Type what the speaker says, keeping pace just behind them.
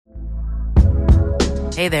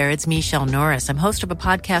Hey there, it's Michelle Norris. I'm host of a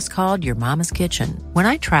podcast called Your Mama's Kitchen. When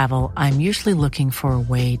I travel, I'm usually looking for a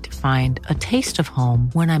way to find a taste of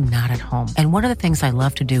home when I'm not at home. And one of the things I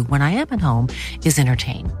love to do when I am at home is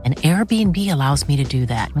entertain. And Airbnb allows me to do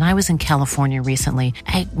that. When I was in California recently,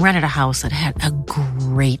 I rented a house that had a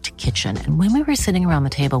great kitchen. And when we were sitting around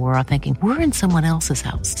the table, we were all thinking, we're in someone else's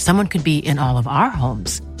house. Someone could be in all of our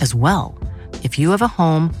homes as well. If you have a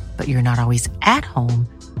home, but you're not always at home,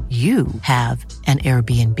 you have an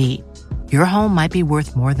Airbnb. Your home might be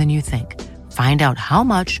worth more than you think. Find out how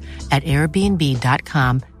much at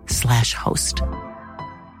airbnb.com/host.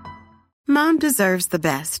 Mom deserves the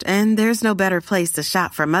best, and there's no better place to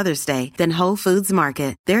shop for Mother's Day than Whole Foods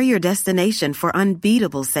Market. They're your destination for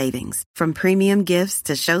unbeatable savings, from premium gifts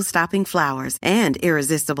to show-stopping flowers and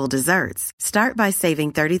irresistible desserts. Start by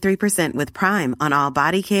saving 33% with Prime on all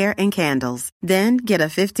body care and candles. Then get a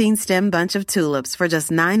 15-stem bunch of tulips for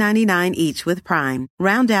just $9.99 each with Prime.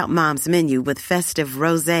 Round out Mom's menu with festive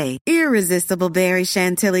rosé, irresistible berry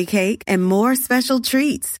chantilly cake, and more special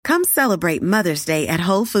treats. Come celebrate Mother's Day at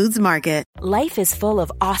Whole Foods Market. Life is full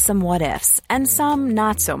of awesome what-ifs, and some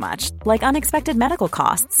not so much, like unexpected medical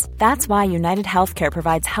costs. That's why United Healthcare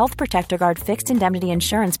provides Health Protector Guard fixed indemnity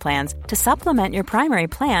insurance plans to supplement your primary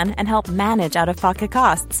plan and help manage out-of-pocket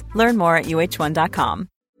costs. Learn more at uh1.com.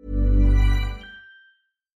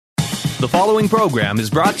 The following program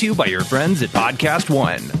is brought to you by your friends at Podcast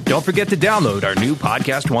One. Don't forget to download our new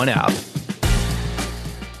Podcast One app.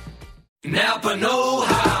 Napa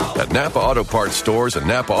know-how. At Napa Auto Parts stores and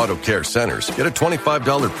Napa Auto Care Centers, get a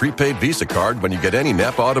 $25 prepaid Visa card when you get any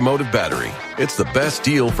Napa Automotive battery. It's the best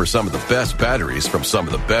deal for some of the best batteries from some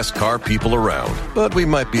of the best car people around. But we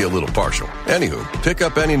might be a little partial. Anywho, pick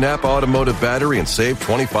up any Napa Automotive battery and save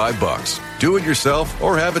 $25. Do it yourself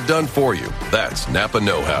or have it done for you. That's Napa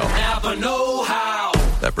know-how. Napa know-how.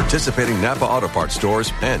 At participating Napa Auto Parts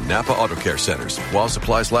stores and Napa Auto Care Centers while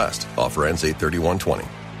supplies last. Offer ends 8/31/20.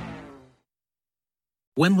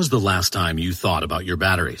 When was the last time you thought about your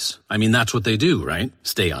batteries? I mean, that's what they do, right?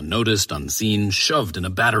 Stay unnoticed, unseen, shoved in a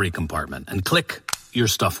battery compartment, and click, your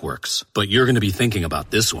stuff works. But you're going to be thinking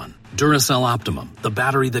about this one. Duracell Optimum, the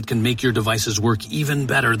battery that can make your devices work even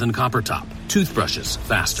better than copper top. Toothbrushes,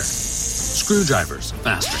 faster. Screwdrivers,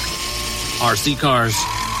 faster. RC cars,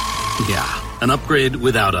 yeah, an upgrade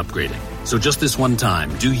without upgrading. So just this one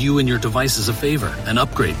time, do you and your devices a favor and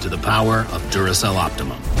upgrade to the power of Duracell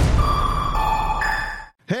Optimum.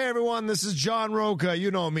 Hey everyone, this is John Roca. You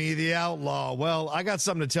know me, the Outlaw. Well, I got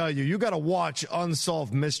something to tell you. You got to watch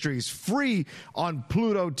Unsolved Mysteries free on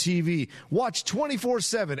Pluto TV. Watch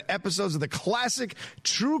 24/7 episodes of the classic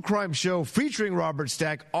true crime show featuring Robert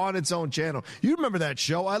Stack on its own channel. You remember that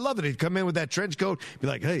show? I love it. He'd come in with that trench coat, be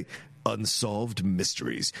like, hey, Unsolved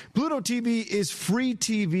Mysteries. Pluto TV is free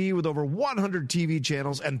TV with over 100 TV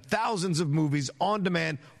channels and thousands of movies on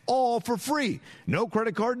demand, all for free. No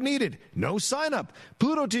credit card needed. No sign up.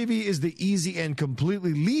 Pluto TV is the easy and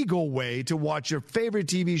completely legal way to watch your favorite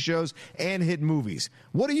TV shows and hit movies.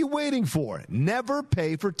 What are you waiting for? Never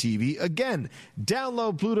pay for TV again.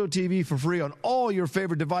 Download Pluto TV for free on all your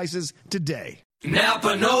favorite devices today.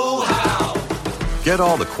 Napa know-how. Get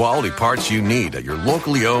all the quality parts you need at your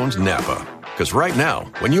locally owned Napa. Because right now,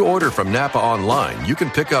 when you order from Napa online, you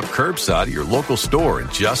can pick up curbside at your local store in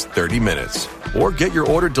just 30 minutes. Or get your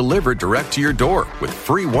order delivered direct to your door with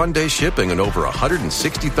free one-day shipping and over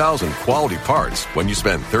 160,000 quality parts when you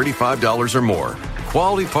spend $35 or more.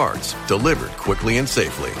 Quality parts delivered quickly and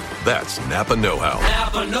safely. That's Napa know-how.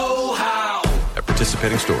 Napa know-how. At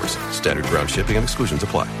participating stores, standard ground shipping and exclusions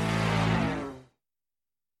apply.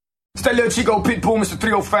 Stay Lil Chico Pitbull, Mr.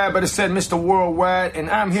 305, better said Mr. Worldwide, and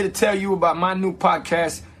I'm here to tell you about my new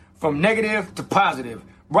podcast, From Negative to Positive,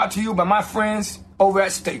 brought to you by my friends over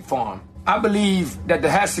at State Farm. I believe that to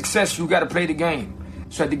have success, you got to play the game,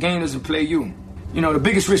 so that the game doesn't play you. You know, the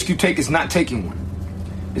biggest risk you take is not taking one.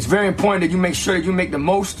 It's very important that you make sure that you make the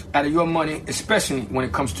most out of your money, especially when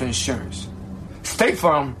it comes to insurance. State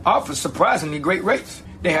Farm offers surprisingly great rates.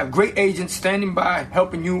 They have great agents standing by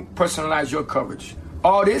helping you personalize your coverage.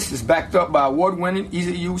 All this is backed up by award-winning,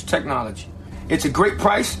 easy-to-use technology. It's a great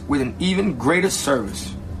price with an even greater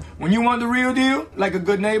service. When you want the real deal, like a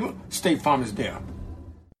good neighbor, State Farm is there.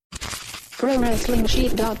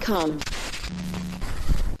 ProWrestlingSheet.com.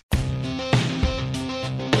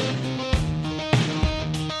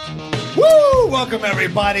 Woo! Welcome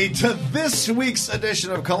everybody to this week's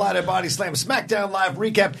edition of Collided Body Slam SmackDown Live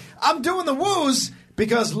Recap. I'm doing the woos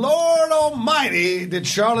because Lord Almighty, did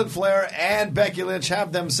Charlotte Flair and Becky Lynch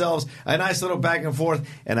have themselves a nice little back and forth.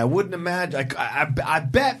 And I wouldn't imagine, I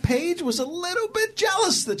bet Paige was a little bit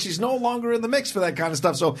jealous that she's no longer in the mix for that kind of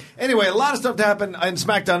stuff. So anyway, a lot of stuff to happen in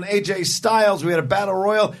SmackDown. AJ Styles, we had a Battle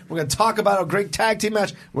Royal. We're going to talk about a great tag team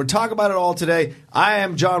match. We're going to talk about it all today. I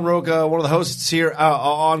am John Roca, one of the hosts here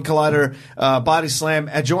on Collider Body Slam,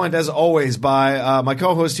 joined as always by my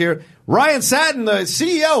co-host here, Ryan Satin, the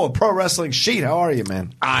CEO of Pro Wrestling Sheet. How are you,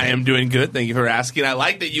 man? I am doing good. Thank you for asking. I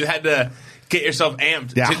like that you had to get yourself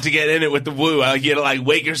amped to get in it with the woo. You had to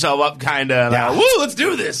wake yourself up, kind of. Like, woo, let's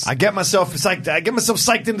do this. I get myself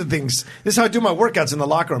psyched into things. This is how I do my workouts in the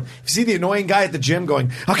locker room. If you see the annoying guy at the gym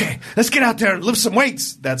going, okay, let's get out there and lift some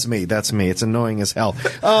weights. That's me. It's annoying as hell.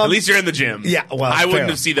 At least you're in the gym. Yeah, well, I wouldn't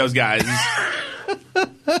have seen those guys.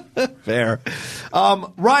 Fair.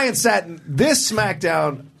 Ryan Satin, this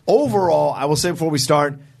SmackDown, overall, I will say before we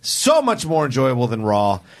start, so much more enjoyable than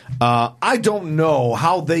Raw. I don't know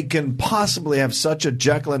how they can possibly have such a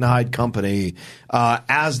Jekyll and Hyde company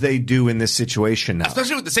as they do in this situation now.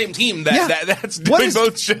 Especially with the same team that's doing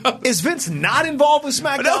both shows. Is Vince not involved with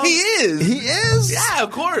SmackDown? No, he is. He is? Yeah,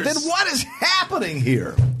 of course. Then what is happening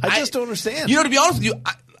here? I just don't understand. To be honest with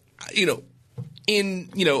you,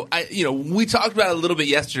 we talked about it a little bit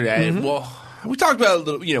yesterday. Mm-hmm. Well, we talked about it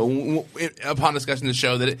a little, upon discussing the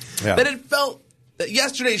show that it felt that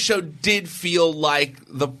yesterday's show did feel like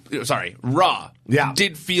Raw. Yeah.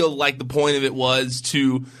 Did feel like the point of it was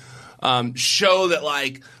to show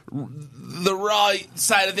that the Raw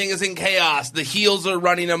side of things is in chaos. The heels are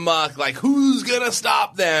running amok. Who's gonna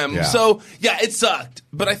stop them? Yeah. So it sucked.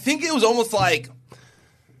 But I think it was almost like.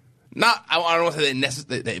 I don't want to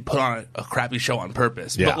say they put on a crappy show on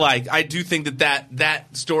purpose, but I do think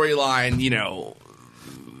that storyline,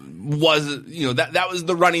 was that was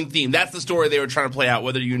the running theme. That's the story they were trying to play out,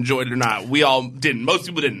 whether you enjoyed it or not. We all didn't. Most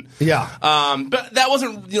people didn't. Yeah. But that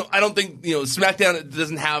wasn't. I don't think SmackDown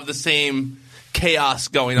doesn't have the same chaos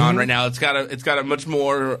going on right now. It's got a much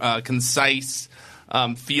more concise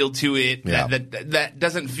feel to it. Yeah. That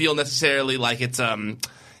doesn't feel necessarily like it's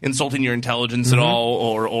insulting your intelligence at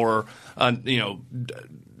all, or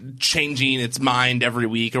changing its mind every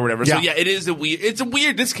week or whatever. Yeah. So it's a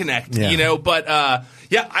weird disconnect, Yeah. But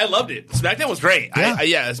I loved it. SmackDown was great.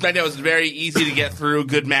 Yeah. SmackDown was very easy to get through.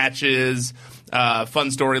 Good matches, fun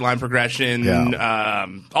storyline progression,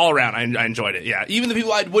 all around. I enjoyed it. Yeah, even the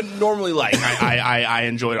people I wouldn't normally like, I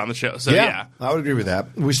enjoyed on the show. So I would agree with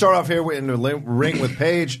that. We start off here in the ring with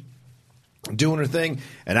Paige doing her thing,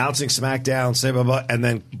 announcing SmackDown, say blah blah, and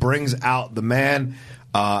then brings out the man,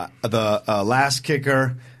 the last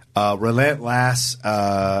kicker, relentless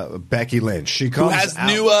Becky Lynch. She comes who has out.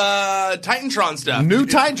 new Titantron stuff.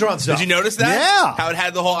 Titantron stuff. Did you notice that? Yeah. How it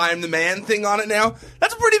had the whole "I am the man" thing on it now.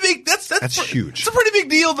 That's a pretty big. That's huge. It's a pretty big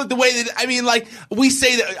deal. That the way that we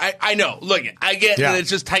say that. I know. Look, I get that it's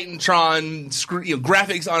just Titantron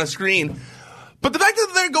graphics on a screen. But the fact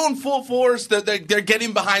that they're going full force, that they're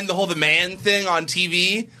getting behind the man thing on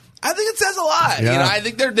TV, I think it says a lot. Yeah. I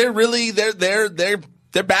think they're really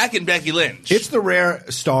backing Becky Lynch. It's the rare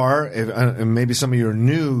star, and maybe some of you are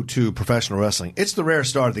new to professional wrestling. It's the rare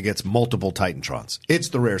star that gets multiple Titantrons. It's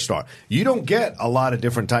the rare star. You don't get a lot of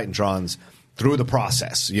different Titantrons through the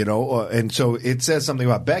process, and so it says something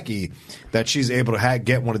about Becky that she's able to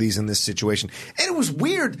get one of these in this situation. And it was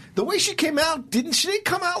weird the way she came out. Didn't she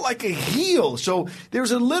come out like a heel? So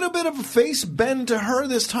there's a little bit of a face bend to her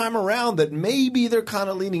this time around that maybe they're kind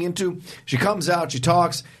of leaning into. She comes out, she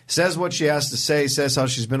talks, says what she has to say, says how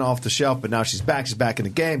she's been off the shelf, but now she's back. She's back in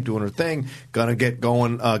the game, doing her thing, gonna get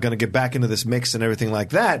going, gonna get back into this mix and everything like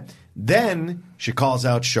that. Then she calls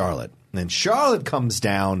out Charlotte, and then Charlotte comes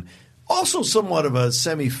down. Also somewhat of a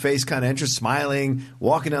semi-face kind of entrance, smiling,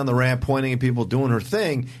 walking down the ramp, pointing at people, doing her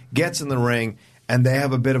thing, gets in the ring, and they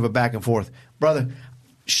have a bit of a back and forth. Brother,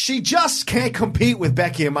 she just can't compete with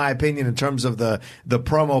Becky, in my opinion, in terms of the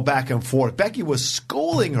promo back and forth. Becky was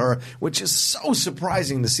schooling her, which is so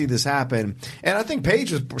surprising to see this happen. And I think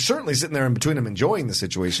Paige was certainly sitting there in between them enjoying the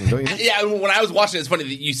situation, don't you think? Yeah, when I was watching, it's funny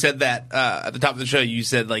that you said that at the top of the show. You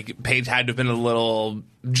said Paige had to have been a little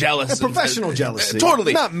jealous, professional jealousy,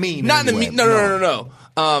 totally, not mean, not in anyway. a mean. No.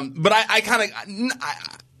 But I kind of.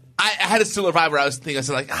 I had a similar vibe where I was thinking, I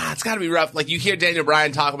said, it's got to be rough. You hear Daniel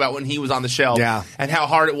Bryan talk about when he was on the show and how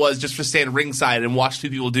hard it was just to stand ringside and watch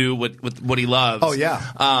two people do what he loves. Oh, yeah.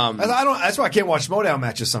 That's why I can't watch Schmodown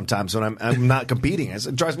matches sometimes when I'm not competing.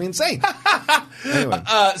 It drives me insane. Anyway.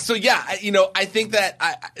 I think that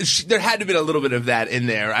there had to have been a little bit of that in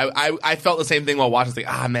there. I felt the same thing while watching.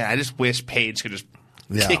 It's man, I just wish Paige could just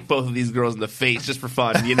kick both of these girls in the face just for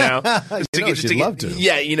fun, you know? She'd love to.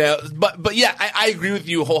 Yeah, you know. But yeah, I agree with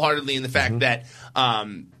you wholeheartedly in the fact that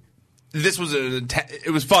this was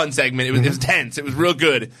it was fun segment. It was tense. It was real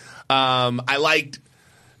good. I liked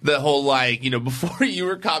the whole, like, you know, before you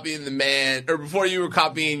were copying the man, or before you were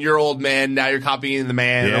copying your old man, now you're copying the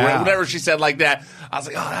man, or whatever she said like that. I was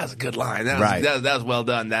like, oh, that was a good line. That was well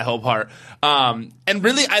done, that whole part. And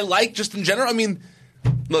really, I like just in general, I mean,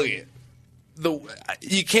 look,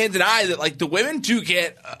 you can't deny that, like, the women do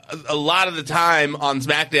get a lot of the time on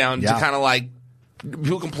SmackDown to kind of, like,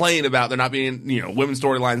 people complain about there not being, you know, women's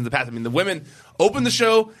storylines in the past. I mean, the women opened the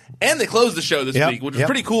show and they closed the show this week, which was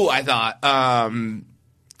pretty cool, I thought.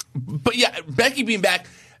 But yeah, Becky being back,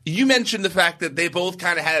 you mentioned the fact that they both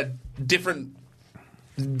kind of had different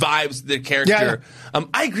vibes to their character. Yeah.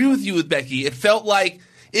 I agree with you with Becky.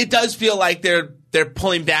 It does feel like they're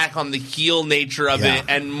pulling back on the heel nature of it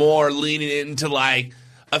and more leaning into, like,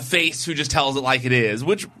 a face who just tells it like it is,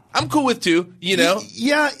 which I'm cool with too, you know?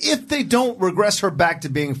 Yeah, if they don't regress her back to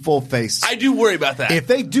being full face. I do worry about that. If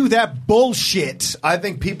they do that bullshit, I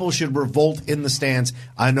think people should revolt in the stands.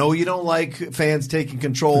 I know you don't like fans taking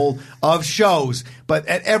control of shows, but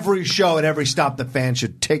at every show, at every stop, the fans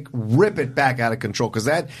should rip it back out of control. Because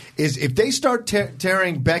that is, if they start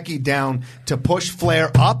tearing Becky down to push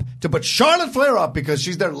Flair up, to put Charlotte Flair up because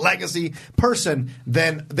she's their legacy person,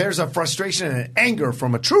 then there's a frustration and an anger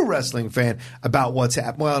from a true wrestling fan about what's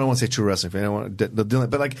happening. Well, I don't want to say true wrestling fan. I want to do it,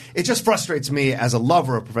 but like it just frustrates me as a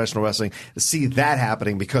lover of professional wrestling to see that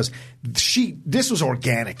happening because this was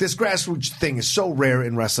organic. This grassroots thing is so rare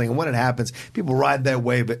in wrestling, and when it happens, people ride their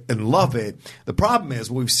wave and love it. The problem is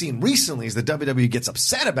what we've seen recently is the WWE gets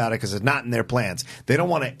upset about it because it's not in their plans. They don't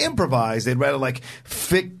want to improvise. They'd rather like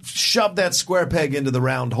shove that square peg into the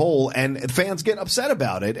round hole, and fans get upset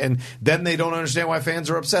about it, and then they don't understand why fans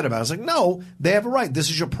are upset about it. It's like, no, they have a right. This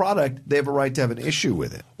is your product. They have a right to have an issue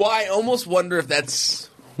with it. Well, I almost wonder if that's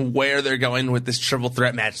where they're going with this triple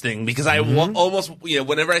threat match thing, because I almost, you know,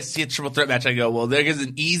 whenever I see a triple threat match, I go, well, there's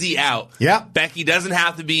an easy out. Yeah, Becky doesn't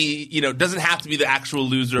have to be the actual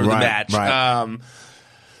loser of the match. Right.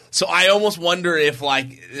 So I almost wonder if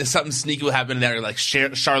like something sneaky will happen there, like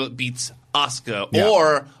Charlotte beats Asuka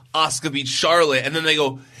or Asuka beats Charlotte, and then they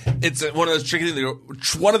go, it's one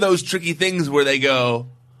of those tricky things where they go,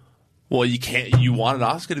 well, you wanted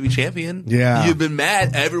Asuka to be champion. Yeah. You've been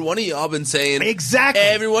mad. Every one of y'all been saying. Exactly.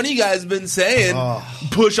 Every one of you guys have been saying,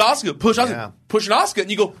 push Asuka, pushing Asuka.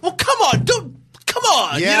 And you go, well, come on, come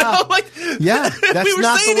on. Yeah. You know, like, that's we were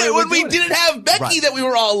not saying the way it when we doing didn't have Becky that we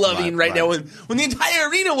were all loving right now, when the entire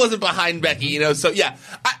arena wasn't behind Becky, you know? So, yeah.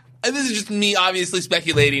 And this is just me obviously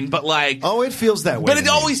speculating, but like. Oh, it feels that way. But it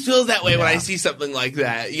always feels that way when I see something like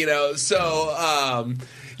that, you know? So,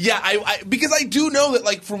 yeah, I because I do know that,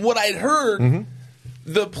 like, from what I'd heard,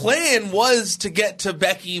 the plan was to get to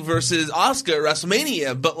Becky versus Asuka at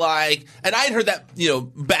WrestleMania, but, like, and I'd heard that, you know,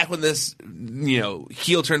 back when this, you know,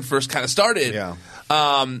 heel turn first kind of started. Yeah.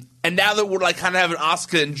 And now that we're, like, kind of having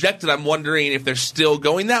Asuka injected, I'm wondering if they're still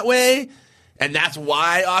going that way, and that's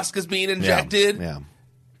why Asuka's being injected. Yeah.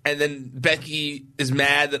 And then Becky is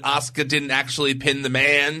mad that Asuka didn't actually pin the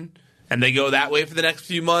man, and they go that way for the next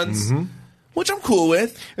few months. Which I'm cool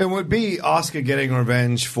with. It would be Asuka getting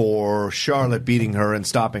revenge for Charlotte beating her and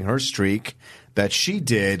stopping her streak that she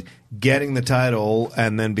did, getting the title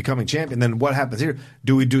and then becoming champion. Then what happens here?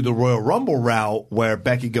 Do we do the Royal Rumble route where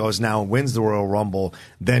Becky goes now and wins the Royal Rumble,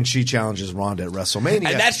 then she challenges Ronda at WrestleMania?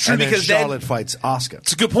 And that's true, because Charlotte fights Asuka.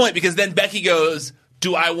 It's a good point, because then Becky goes,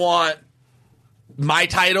 do I want my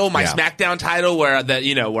title, my SmackDown title where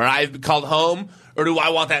I've called home, or do I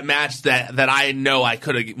want that match that I know I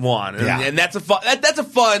could have won? And that's a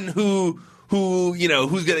fun who you know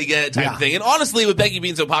who's gonna get it type of thing. And honestly, with Becky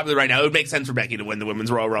being so popular right now, it would make sense for Becky to win the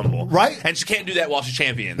Women's Royal Rumble, right? And she can't do that while she's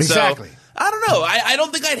champion. Exactly. So, I don't know. I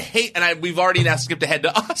don't think I'd hate, and we've already now skipped ahead to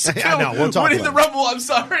Asuka. I know. We'll talk winning the Rumble. I'm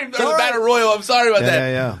sorry, or the Battle Royal. I'm sorry about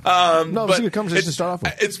that. No, it's a good conversation to start off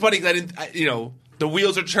with. It's funny because the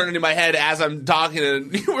wheels are turning in my head as I'm talking,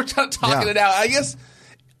 and we're talking it out. I guess.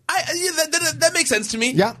 That makes sense to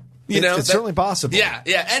me. Yeah. It's certainly possible. Yeah.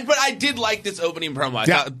 But I did like this opening promo. I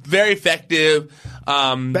thought very effective.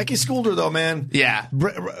 Becky schooled her, though, man. Yeah.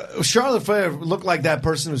 Charlotte Flair looked like that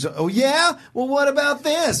person who's, oh, yeah? Well, what about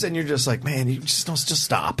this? And you're just like, man, you just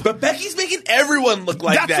stop. But Becky's making everyone look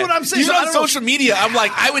like that. That's what I'm saying. Even on social media, I'm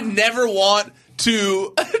like, I would never want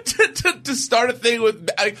to start a thing with.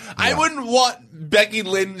 I wouldn't want Becky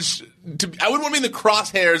Lynch I wouldn't want to be in the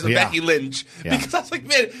crosshairs of Becky Lynch because I was like,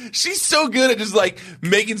 man, she's so good at just like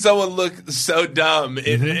making someone look so dumb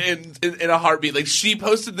in a heartbeat. Like she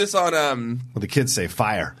posted this on well, the kids say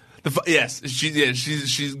fire.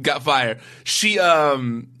 She's got fire. She I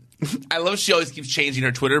love she always keeps changing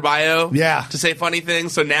her Twitter bio to say funny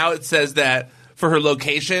things. So now it says that for her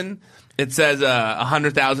location, it says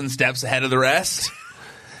 100,000 steps ahead of the rest.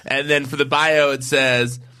 And then for the bio, it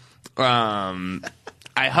says, I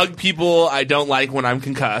hug people I don't like when I'm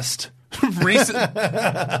concussed.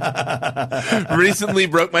 Recently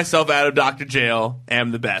broke myself out of doctor jail.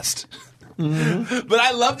 Am the best. Mm-hmm. But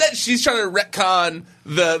I love that she's trying to retcon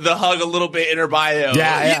the hug a little bit in her bio.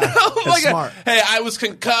 Yeah. You know? That's smart. Hey, I was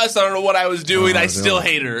concussed. I don't know what I was doing. I still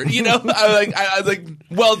hate her. You know, I was like,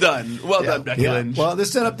 well done, Becky Lynch. Well,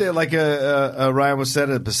 this set up there, like Ryan was set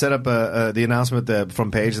up the announcement from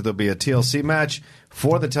Paige that there'll be a TLC match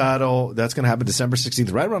for the title. That's going to happen December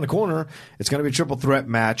 16th, right around the corner. It's going to be a triple threat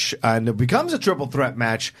match, and it becomes a triple threat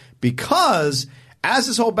match because as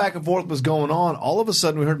this whole back and forth was going on, all of a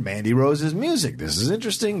sudden we heard Mandy Rose's music. This is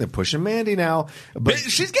interesting. They're pushing Mandy now. But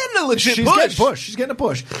she's getting a legit push. She's getting a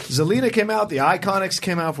push. Zelina came out. The Iconics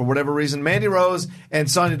came out for whatever reason. Mandy Rose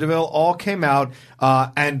and Sonya Deville all came out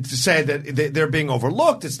and said that they're being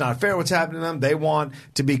overlooked. It's not fair what's happening to them. They want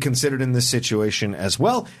to be considered in this situation as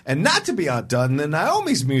well. And not to be outdone, then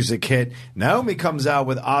Naomi's music hit. Naomi comes out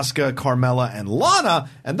with Asuka, Carmella, and Lana,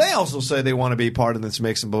 and they also say they want to be part of this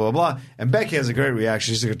mix and blah, blah, blah. And Becky has a great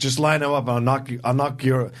reaction. She's like, just line them up and I'll knock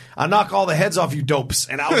all the heads off you dopes.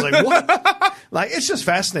 And I was like, what? Like, it's just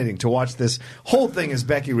fascinating to watch this whole thing as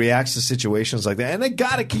Becky reacts to situations like that. And they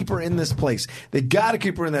got to keep her in this place. They got to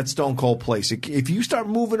keep her in that Stone Cold place. If you start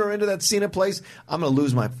moving her into that Cena place, I'm going to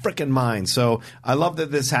lose my freaking mind. So I love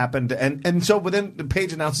that this happened. And so within the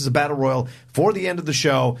Paige announces a battle royal for the end of the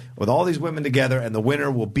show with all these women together, and the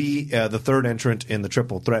winner will be the third entrant in the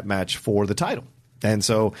triple threat match for the title. And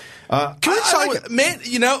so,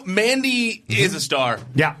 Mandy is a star.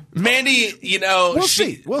 Yeah. Mandy, We'll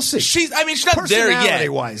see. She's not there yet.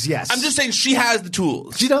 Personality-wise, yes. I'm just saying she has the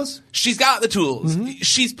tools. She does. She's got the tools. Mm-hmm.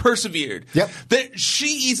 She's persevered. Yep. She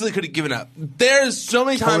easily could have given up. There's so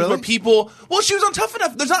many times where people, she was on Tough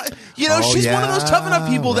Enough. There's not, she's one of those Tough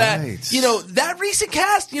Enough people that, that recent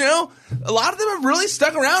cast, a lot of them have really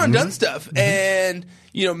stuck around and done stuff. Mm-hmm. And,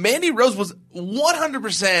 Mandy Rose was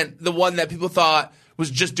 100% the one that people thought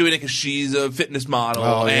was just doing it because she's a fitness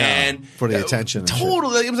model and for the attention.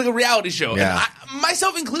 Totally, it was like a reality show. Yeah. And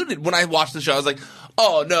myself included, when I watched the show, I was like,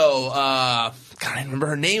 "Oh no, God, I don't remember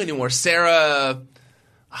her name anymore." Sarah,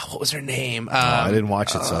 what was her name? I didn't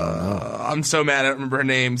watch it, so I don't know. I'm so mad I don't remember her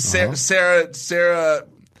name. Sarah. Was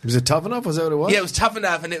it Tough Enough? Was that what it was? Yeah, it was Tough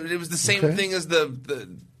Enough, and it was the same thing as the.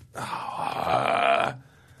 I'm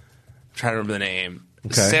trying to remember the name.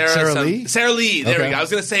 Okay. Sarah Lee? Sarah Lee. There we go. I was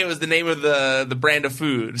going to say it was the name of the brand of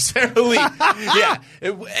food. Sarah Lee. Yeah.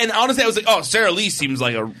 And honestly, I was like, Sarah Lee seems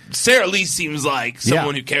like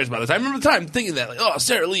someone who cares about this. I remember the time thinking that,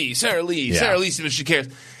 Sarah Lee. Sarah Lee seems like she cares.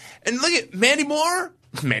 And look at Mandy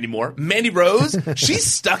Rose. She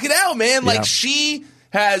stuck it out, man. Like, she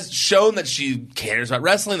has shown that she cares about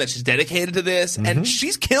wrestling, that she's dedicated to this, and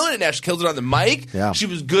she's killing it now. She kills it on the mic. Yeah. She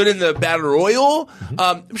was good in the Battle Royal.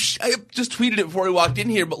 I just tweeted it before we walked in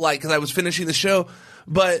here, but because I was finishing the show.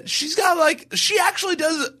 But she's got she actually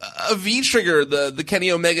does a V-trigger, the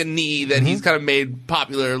Kenny Omega knee that he's kind of made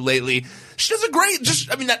popular lately. She does a great,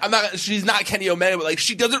 she's not Kenny Omega, but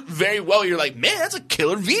she does it very well. You're like, man, that's a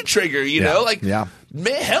killer V-trigger, know?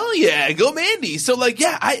 Man, hell yeah, go Mandy. So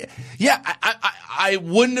I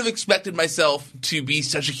wouldn't have expected myself to be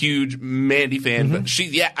such a huge Mandy fan, but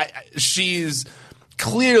she's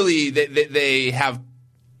clearly, they have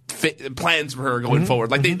plans for her going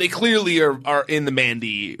forward. They clearly are in the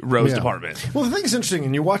Mandy Rose department. Well, the thing is interesting,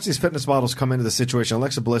 and you watch these fitness models come into the situation,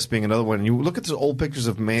 Alexa Bliss being another one, and you look at the old pictures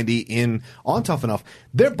of Mandy on Tough Enough,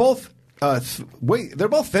 they're both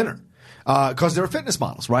thinner. Because they're fitness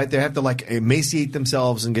models, right? They have to emaciate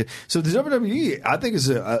themselves and get. So the WWE, I think,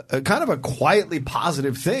 is a kind of a quietly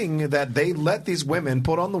positive thing that they let these women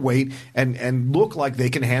put on the weight and look like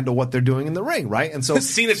they can handle what they're doing in the ring, right? And so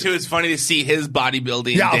Cena too. It's funny to see his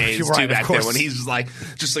bodybuilding days too back there when he's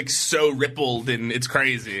just so rippled and it's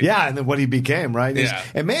crazy. Yeah, and then what he became, right? Yeah.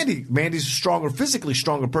 And Mandy's physically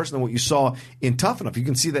stronger person than what you saw in Tough Enough. You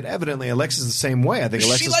can see that evidently. Alexa's the same way. I think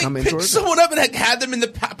Alexa's come into her. She picked someone up and had them in the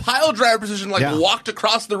pile driver position, walked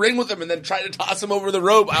across the ring with him and then tried to toss him over the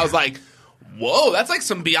rope. I was like, whoa, that's like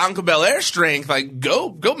some Bianca Belair strength. Like,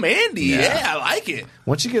 go Mandy. Yeah, I like it.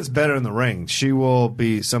 Once she gets better in the ring, she will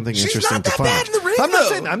be something interesting to find. She's not that bad in the ring,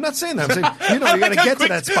 I'm not saying that. I'm saying, you got to get to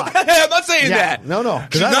that spot. I'm not saying that. No.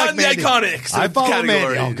 She's not in the Iconics I follow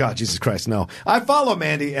category. Mandy. Oh, God, Jesus Christ, no. I follow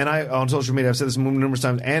Mandy, and on social media, I've said this numerous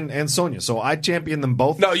times, and Sonya. So I champion them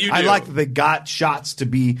both. No, you do. I like that they got shots to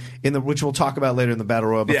be in the, which we'll talk about later in the Battle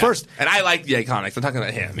Royal. But first. And I like the Iconics. I'm talking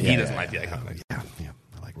about him. He doesn't like the Iconics. Yeah.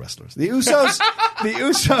 Wrestlers. The Usos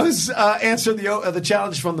answered the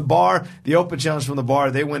challenge from the bar, the open challenge from the bar.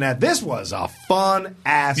 They went at this was a fun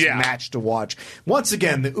ass match to watch. Once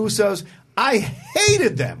again, the Usos. I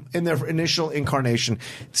hated them in their initial incarnation.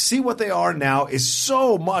 See what they are now is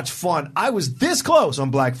so much fun. I was this close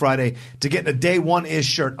on Black Friday to getting a day one-ish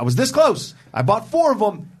shirt. I was this close. I bought 4 of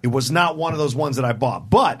them. It was not one of those ones that I bought,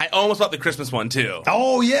 but I almost bought the Christmas one too.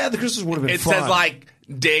 Oh yeah, the Christmas would have been fun. It says like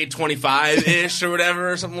day 25-ish or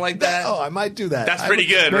whatever, or something like that. Oh, I might do that. That's pretty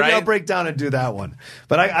good, maybe right? I'll break down and do that one.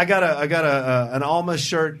 But I got an Alma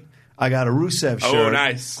shirt. I got a Rusev shirt. Oh,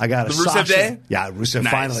 nice. I got the a Rusev Sasha. Day? Yeah, Rusev.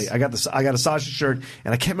 Nice. Finally, I got a Sasha shirt,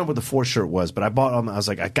 and I can't remember what the 4th shirt was, but I bought them. I was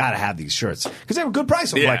like, I gotta have these shirts because they were a good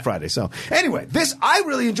price on Black Friday. So anyway, I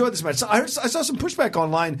really enjoyed this match. So I saw some pushback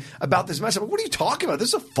online about this match. I'm like, what are you talking about? This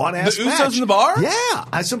is a fun ass match. The Usos in the bar?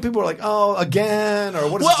 Yeah. Some people are like, oh, again, or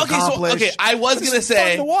what does this accomplish? I was gonna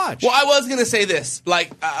say. Fun to watch. Well, I was gonna say this,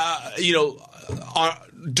 like, during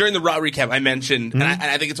the Raw recap, I mentioned, and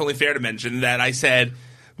I think it's only fair to mention that I said.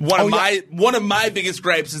 One of my biggest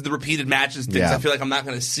gripes is the repeated matches things. Yeah. I feel like I'm not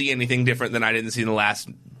going to see anything different than I didn't see in the last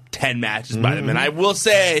 10 matches by them. And I will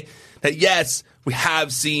say that, yes, we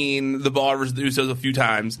have seen the Bar versus the Usos a few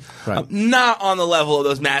times. Right. Not on the level of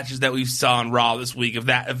those matches that we saw on Raw this week of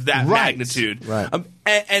that magnitude. Right.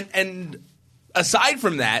 And aside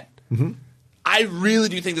from that, I really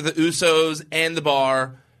do think that the Usos and the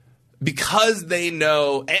Bar, because they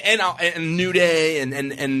know, and New Day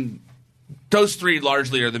and those 3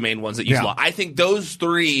 largely are the main ones that use law. I think those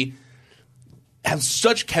 3 have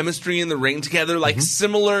such chemistry in the ring together, like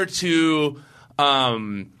similar to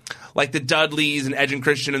like the Dudleys and Edge and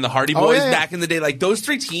Christian and the Hardy Boys back in the day. Like those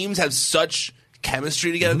 3 teams have such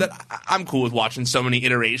chemistry together that I'm cool with watching so many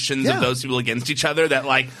iterations of those people against each other that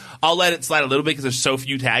like I'll let it slide a little bit because there's so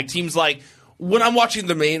few tag teams. Like when I'm watching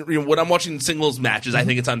when I'm watching singles matches, I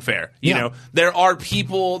think it's unfair. You know, there are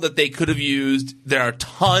people that they could have used. There are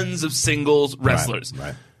tons of singles wrestlers.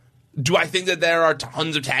 Right. Do I think that there are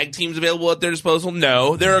tons of tag teams available at their disposal?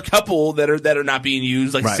 No. There are a couple that are not being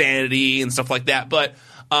used, like Sanity and stuff like that. But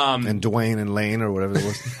and Dwayne and Lane or whatever it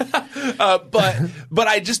was. but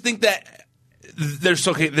I just think that there's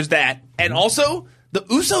that, and also the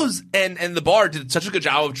Usos and the Bar did such a good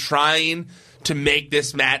job of trying to make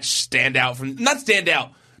this match stand out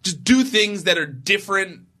just do things that are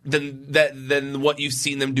different than what you've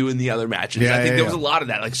seen them do in the other matches. I think there was a lot of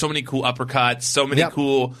that, like so many cool uppercuts, so many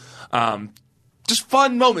cool, just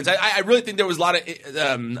fun moments. I really think there was a lot of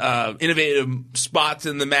innovative spots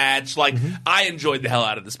in the match. Like I enjoyed the hell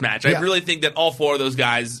out of this match. I really think that all 4 of those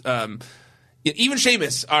guys. Even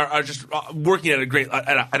Sheamus are just working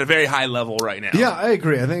at a very high level right now. Yeah, I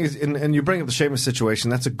agree. I think, and you bring up the Sheamus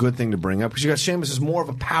situation. That's a good thing to bring up because you got Sheamus is more of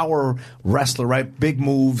a power wrestler, right? Big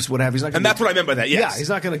moves, what have you. And that's what I meant by that. Yes. Yeah, he's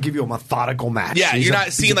not going to give you a methodical match. Yeah, you're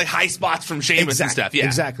not seeing like high spots from Sheamus and stuff. Yeah,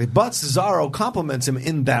 exactly. But Cesaro compliments him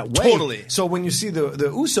in that way. Totally. So when you see the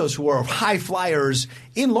Usos, who are high flyers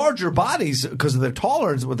in larger bodies because they're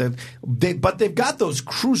taller, but they've got those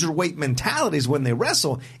cruiserweight mentalities when they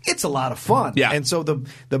wrestle. It's a lot of fun. Yeah. And so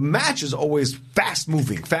the match is always fast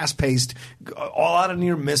moving, fast paced, all out of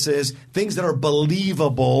near misses, things that are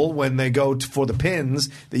believable when they go for the pins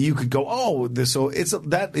that you could go,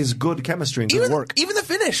 that is good chemistry and good work. Even the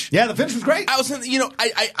finish. Yeah, the finish was great. I was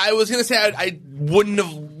gonna say I wouldn't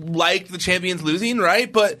have liked the champions losing,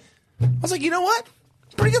 right? But I was like, you know what?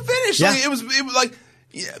 Pretty good finish. Yeah. Like, it was like.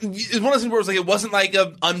 It's one of those things where it was like it wasn't like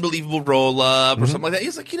an unbelievable roll up or something like that. He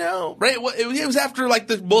was like, right? It was after like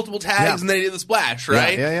the multiple tags and then he did the splash,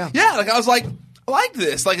 right? Yeah. Like I was like, I like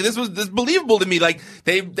this. Like this was believable to me. Like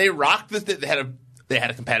they rocked this. They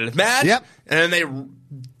had a competitive match. Yep. And then they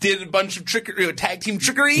did a bunch of tag team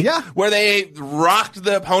trickery. Yeah. Where they rocked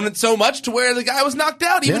the opponent so much to where the guy was knocked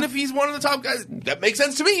out, even if he's one of the top guys. That makes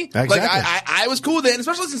sense to me. Exactly. Like I was cool with it, and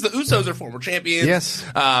especially since the Usos are former champions. Yes.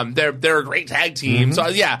 They're a great tag team. So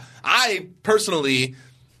yeah, I personally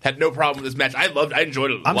had no problem with this match. I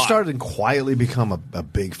enjoyed it a lot. I'm starting to quietly become a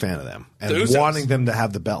big fan of them and The Usos. wanting them to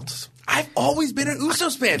have the belts. I've always been an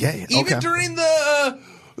Usos fan. Yeah, Even okay. during the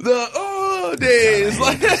days.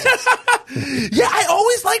 Like Yeah, I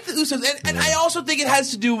always liked the Usos, and I also think it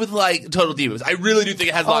has to do with like Total Divas. I really do think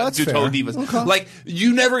it has a lot to do with Total Divas. Okay. Like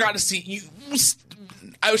you never got to see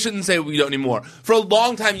I shouldn't say we don't anymore. For a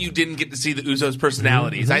long time, you didn't get to see the Usos'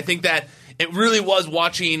 personalities. I think that it really was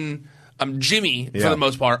watching Jimmy for the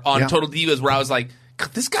most part on Total Divas, where I was like,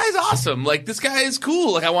 this guy's awesome. Like, this guy is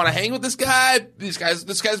cool. Like, I want to hang with this guy. This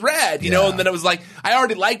guy's rad, you know? And then it was like, I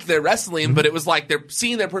already liked their wrestling, but it was like they're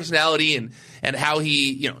seeing their personality and how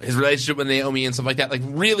he, you know, his relationship with Naomi and stuff like that, like,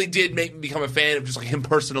 really did make me become a fan of just like him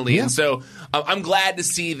personally. And so I'm glad to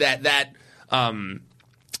see that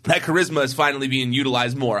charisma is finally being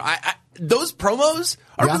utilized more. Those promos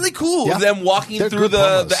are really cool. Yeah. Them walking They're through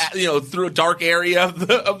good through a dark area of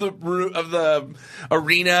the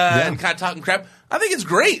arena and kind of talking crap. I think it's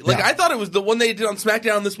great. Like I thought it was the one they did on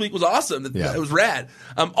SmackDown this week was awesome. It was rad.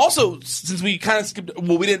 Also, since we kind of skipped,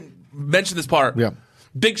 we didn't mention this part. Yeah.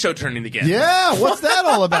 Big Show turning again. Yeah, what's that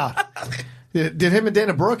all about? Did him and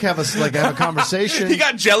Dana Brooke have a conversation? He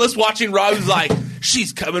got jealous watching Raw. He was like,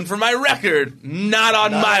 "She's coming for my record, not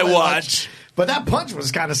on my watch." But that punch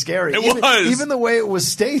was kind of scary. It was. Even the way it was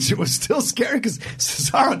staged, it was still scary because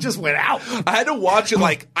Cesaro just went out. I had to watch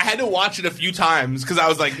it a few times because I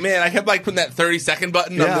was like, man, I kept like putting that 30-second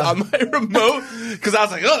button on my remote because I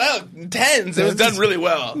was like, oh, that looked intense. It was done really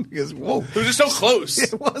well. Whoa. It was just so close.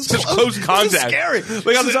 It was just close contact. It was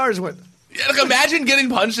scary. Like, Cesaro just went. Like, imagine getting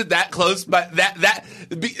punched at that close, but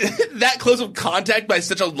that close of contact by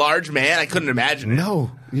such a large man. I couldn't imagine it.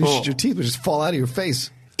 No, your teeth would just fall out of your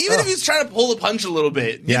face. Even if he's trying to pull a punch a little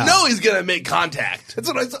bit, you know he's going to make contact. That's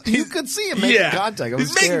what I thought. You could see him making contact.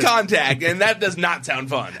 He's making contact, and that does not sound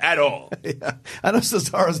fun at all. I know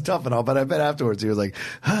Cesaro's tough and all, but I bet afterwards he was like,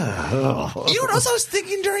 You know what else I was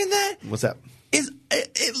thinking during that? What's that?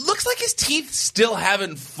 It looks like his teeth still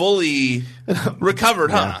haven't fully recovered,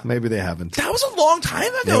 huh? Yeah, maybe they haven't. That was a long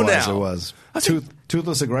time ago now. It was.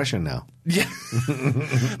 Toothless aggression now. Yeah.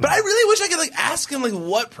 But I really wish I could like ask him like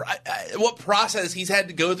what process he's had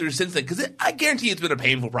to go through since then, because I guarantee it's been a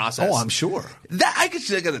painful process. Oh, I'm sure. That I could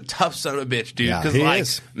see that guy's a tough son of a bitch, dude. Yeah, Because he like,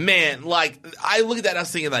 is. man, like I look at that, and I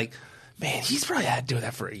was thinking like, man, he's probably had to do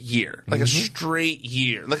that for a year, like a straight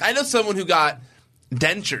year. Like I know someone who got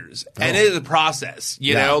dentures, and it is a process,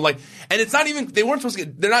 you know, like, and it's not even, they weren't supposed to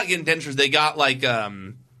get, they're not getting dentures, they got like,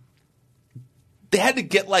 they had to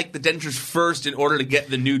get like the dentures first in order to get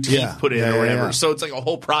the new teeth put in or whatever. Yeah. So it's like a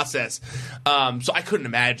whole process. So I couldn't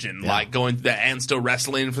imagine like going through that and still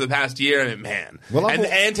wrestling for the past year. I mean, man,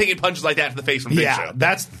 and taking punches like that to the face from Big Show.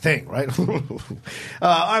 That's the thing, right? All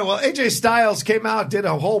right. Well, AJ Styles came out, did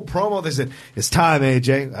a whole promo. They said, "It's time,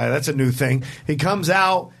 AJ." That's a new thing. He comes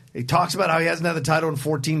out. He talks about how he hasn't had the title in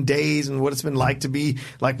 14 days and what it's been like to be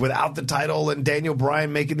like without the title and Daniel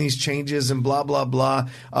Bryan making these changes and blah, blah, blah.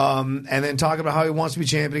 And then talking about how he wants to be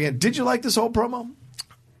champion again. Did you like this whole promo?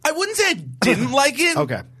 I wouldn't say I didn't like it.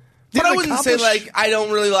 Okay. But I wouldn't say like I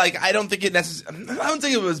don't really like, I don't think it necessarily, I don't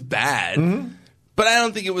think it was bad. But I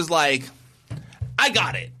don't think it was like, I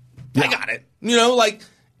got it. Yeah. I got it. You know, like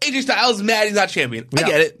AJ Styles is mad he's not champion. I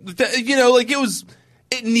get it. You know, like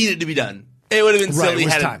it needed to be done. It would have been silly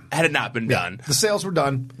had it not been done. The sales were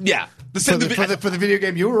done. Yeah. For the video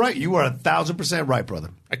game, you were right. You were 1,000% right, brother.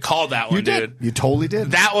 I called that one, you did. dude. You totally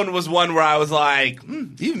did. That one was one where I was like,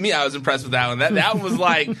 even me, I was impressed with that one. That one was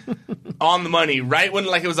like on the money, right when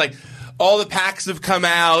like it was like all the packs have come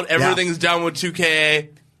out, everything's done with 2K.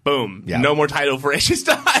 Boom. Yeah. No more title for AJ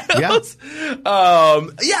Styles.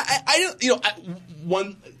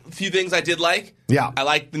 One few things I did like. Yeah. I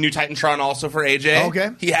liked the new Titantron also for AJ. Okay.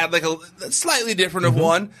 He had like a slightly different of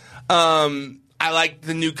one. I liked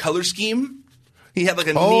the new color scheme. He had like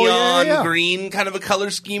a neon green kind of a color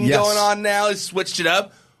scheme going on now. He switched it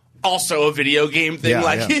up. Also a video game thing.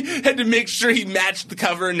 He had to make sure he matched the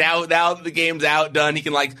cover. Now that the game's done, he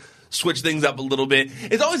can like switch things up a little bit.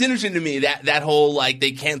 It's always interesting to me that whole like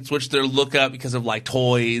they can't switch their look up because of like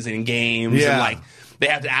toys and games and like they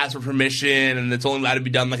have to ask for permission and it's only allowed to be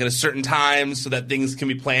done like at a certain time so that things can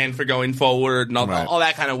be planned for going forward and all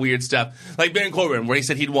that kind of weird stuff. Like Baron Corbin, where he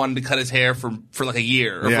said he'd wanted to cut his hair for like a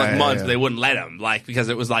year or for like months, but they wouldn't let him, like because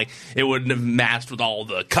it was like it wouldn't have matched with all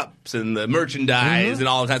the cups and the merchandise and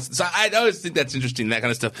all that kind of stuff. So I always think that's interesting, that kind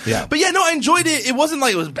of stuff. Yeah. But I enjoyed it. It wasn't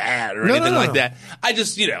like it was bad or anything like that. I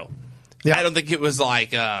just, I don't think it was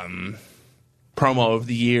like promo of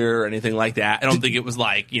the year or anything like that. I don't think it was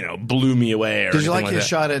like, blew me away or Did you like like his that.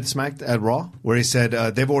 shot at Raw where he said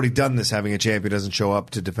they've already done this, having a champion doesn't show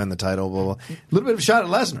up to defend the title, blah, blah. A little bit of a shot at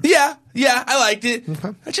Lesnar. Yeah, I liked it.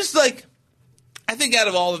 Okay. I just like, I think out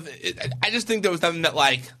of all of it, I just think there was nothing that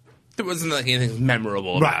like, there wasn't like anything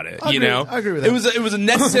memorable about it, I agree with that. It was a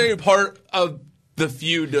necessary part of the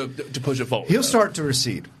feud to push it forward. He'll start to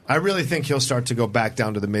recede. I really think he'll start to go back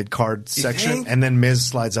down to the mid-card section, think? and then Miz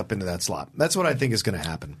slides up into that slot. That's what I think is going to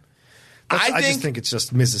happen. I just think it's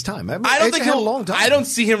just Miz's time. I don't think he'll. a long time. I don't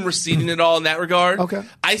see him receding at all in that regard. Okay.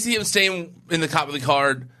 I see him staying in the top of the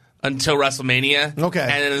card until WrestleMania. Okay. And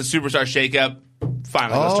then in the Superstar shakeup,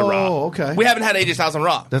 finally goes to Raw. Oh, okay. We haven't had AJ Styles on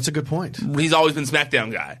Raw. That's a good point. He's always been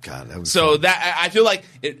SmackDown guy. God, that was so that I feel like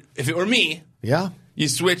if it were me, yeah, you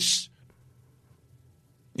switch.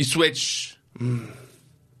 You switch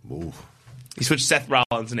Seth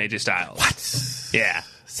Rollins and AJ Styles. What? Yeah.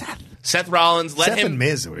 Seth Rollins, let Seth him. and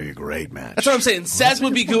Miz would be a great match. That's what I'm saying. Seth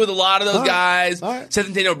would be good with a lot of those guys. All right. Seth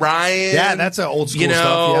and Daniel Bryan. Yeah, that's an old school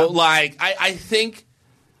stuff. Yeah. Like I think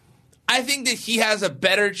that he has a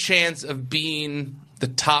better chance of being the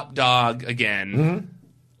top dog again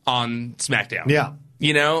on SmackDown. Yeah.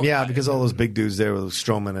 Yeah, because all those big dudes there with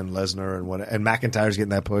Strowman and Lesnar and McIntyre's getting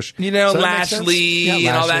that push. So Lashley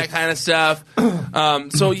and all that kind of stuff.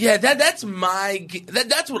 So yeah, that's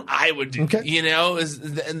that's what I would do. Okay. Is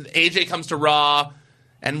AJ comes to Raw,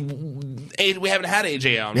 and we haven't had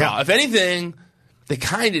AJ on Raw. If anything, they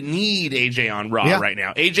kind of need AJ on Raw right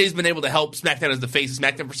now. AJ's been able to help SmackDown as the face of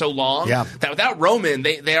SmackDown for so long that without Roman,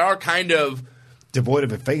 they are kind of devoid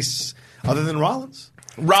of a face other than Rollins.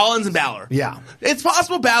 Rollins and Balor. Yeah. It's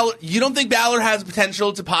possible Balor. You don't think Balor has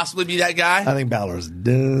potential to possibly be that guy? I think Balor's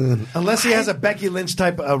done. Unless he has a Becky Lynch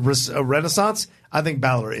type of renaissance, I think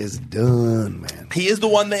Balor is done, man. He is the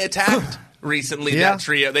one they attacked recently, that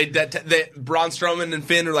trio. Braun Strowman and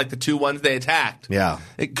Finn are like the two ones they attacked. Yeah.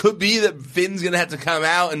 It could be that Finn's going to have to come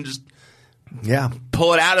out and just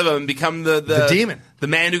pull it out of him and become the demon. The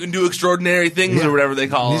man who can do extraordinary things or whatever they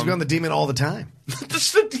call him. He's been the demon all the time.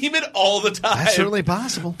 Just the demon all the time. That's certainly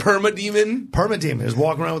possible. Perma-demon? Perma-demon is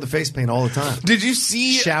walking around with the face paint all the time. Did you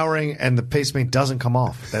see... Showering and the face paint doesn't come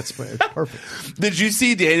off. It's perfect. Did you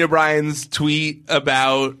see Daniel Bryan's tweet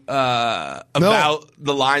about the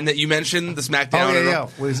line that you mentioned, the SmackDown? Oh, yeah.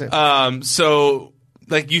 What did he say? So...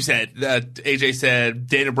 Like you said, AJ said,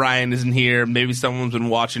 Daniel Bryan isn't here. Maybe someone's been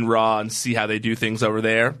watching Raw and see how they do things over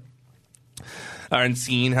there. And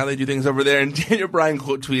seeing how they do things over there. And Daniel Bryan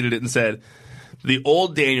quote tweeted it and said, the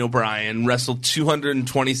old Daniel Bryan wrestled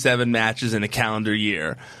 227 matches in a calendar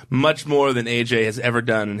year, much more than AJ has ever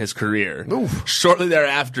done in his career. Oof. Shortly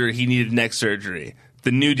thereafter, he needed neck surgery.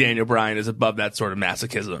 The new Daniel Bryan is above that sort of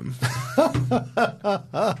masochism.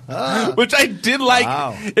 Which I did like.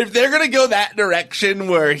 Wow. If they're going to go that direction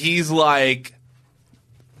where he's like...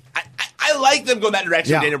 I like them going that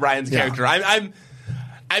direction with Daniel Bryan's character. I've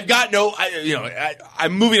got no...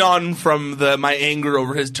 I'm moving on from my anger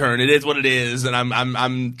over his turn. It is what it is, and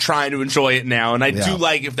I'm trying to enjoy it now. And I do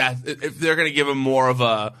like if they're going to give him more of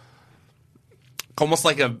a... Almost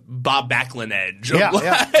like a Bob Backlund edge. Yeah,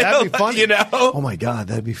 that'd be funny. Oh my God,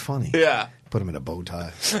 that'd be funny. Yeah. Put him in a bow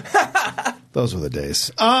tie. Those were the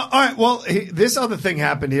days. All right, well, this other thing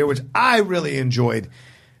happened here, which I really enjoyed.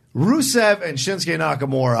 Rusev and Shinsuke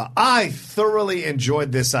Nakamura. I thoroughly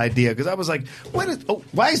enjoyed this idea because I was like,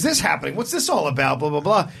 why is this happening? What's this all about? Blah, blah,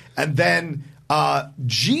 blah. And then...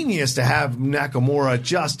 genius to have Nakamura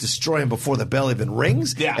just destroy him before the bell even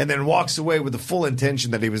rings, and then walks away with the full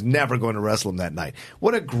intention that he was never going to wrestle him that night.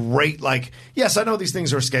 What a great, yes, I know these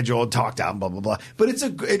things are scheduled, talked out, blah blah blah, but it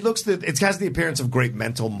has the appearance of great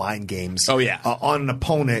mental mind games. Oh yeah, on an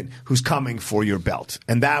opponent who's coming for your belt,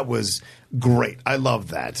 and that was great. I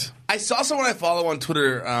love that. I saw someone I follow on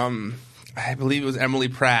Twitter. I believe it was Emily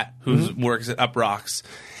Pratt, who works at Up Rocks.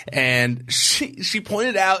 And she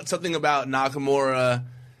pointed out something about Nakamura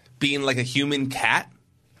being like a human cat.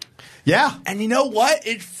 Yeah. And you know what?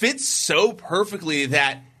 It fits so perfectly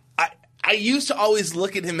that I used to always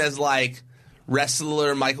look at him as like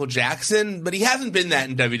wrestler Michael Jackson, but he hasn't been that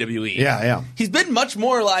in WWE. Yeah. He's been much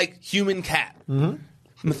more like human cat. Mm-hmm.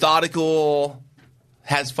 Methodical,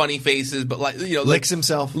 has funny faces, but licks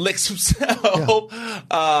himself. Can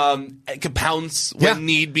pounce when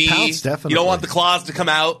need be. Pounce, definitely. You don't want the claws to come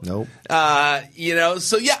out. Nope.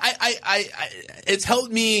 So yeah, I it's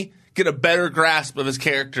helped me get a better grasp of his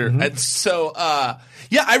character, and so I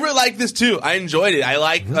really like this too. I enjoyed it. I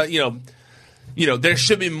like there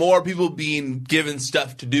should be more people being given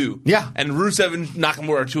stuff to do. Yeah. And Rusev and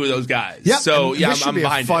Nakamura are two of those guys. Yeah. So this should I'm be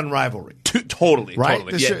behind a fun it. rivalry. Totally. Right?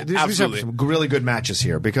 Totally. We should have some really good matches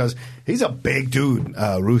here because he's a big dude,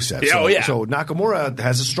 Rusev. So Nakamura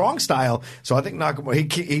has a strong style. So I think Nakamura,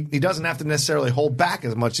 he doesn't have to necessarily hold back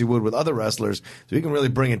as much as he would with other wrestlers. So he can really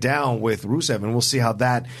bring it down with Rusev, and we'll see how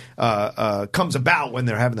that comes about when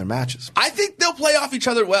they're having their matches. I think they'll play off each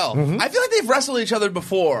other well. I feel like they've wrestled each other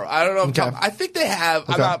before. I don't know. I think they have.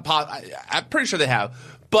 Okay. I'm pretty sure they have.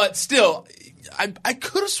 But still, I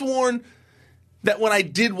could have sworn that when I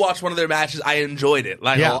did watch one of their matches, I enjoyed it.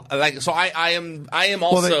 So I am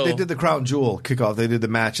also. Well, they did the Crown Jewel kickoff. They did the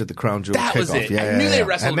match at the Crown Jewel kickoff. That was it. Yeah, I knew they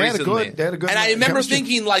wrestled and they recently. They had a good. And I remember chemistry.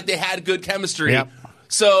 thinking like they had good chemistry. Yep.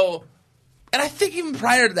 So, and I think even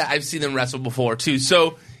prior to that, I've seen them wrestle before too.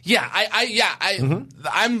 So yeah,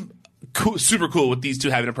 I'm super cool with these two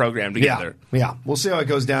having a program together. Yeah. We'll see how it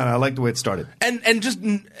goes down. I like the way it started. And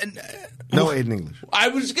No Aiden English. I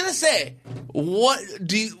was gonna say,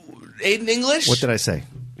 Aiden English? What did I say?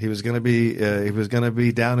 He was going to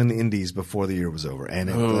be down in the Indies before the year was over, and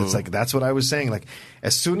it's like that's what I was saying. Like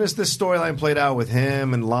as soon as this storyline played out with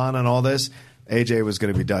him and Lana and all this, AJ was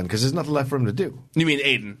going to be done because there's nothing left for him to do. You mean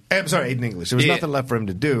Aiden? I'm sorry, Aiden English. There was nothing left for him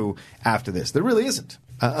to do after this. There really isn't.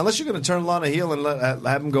 Unless you're going to turn Lana heel and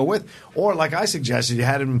have him go with, or like I suggested, you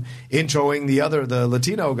had him introing the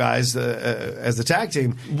Latino guys as the tag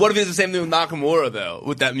team. What if it's the same thing with Nakamura though,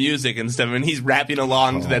 with that music and stuff, and he's rapping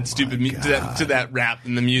along to that stupid to that rap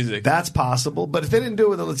in the music? That's possible, but if they didn't do it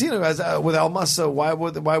with the Latino guys with Almas, why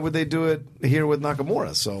would they do it here with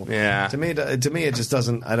Nakamura? So yeah, to me it just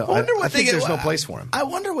doesn't. I think there's no place for him. I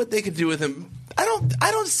wonder what they could do with him. I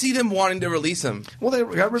don't see them wanting to release him. Well, they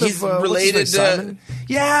got rid he's of related to Simon.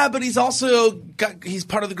 Yeah, but he's also he's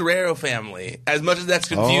part of the Guerrero family. As much as that's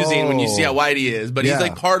confusing when you see how white he is, but he's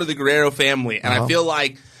like part of the Guerrero family, and I feel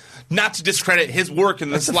like not to discredit his work in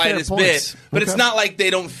the slightest bit, but it's not like they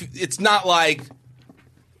don't. It's not like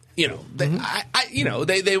I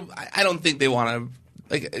don't think they want to.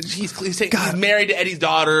 Like he's married to Eddie's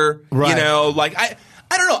daughter, right?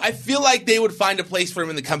 I don't know. I feel like they would find a place for him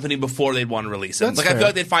in the company before they'd want to release him. That's I feel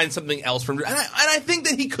like they'd find something else for him. And I think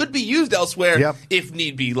that he could be used elsewhere if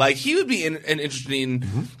need be. Like, he would be an interesting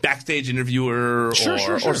backstage interviewer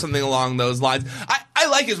or something along those lines. I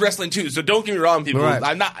like his wrestling, too, so don't get me wrong, people. Right.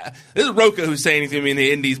 I'm not. This is Roka who's saying he's going to be in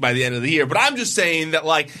the Indies by the end of the year. But I'm just saying that,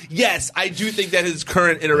 like, yes, I do think that his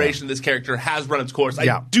current iteration of this character has run its course.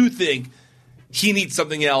 I do think he needs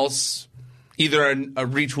something else, either a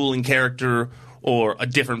retooling character or a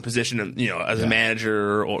different position, as a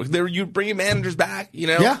manager, or you bringing managers back,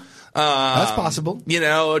 Yeah, that's possible. He's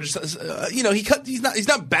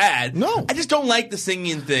not bad. No, I just don't like the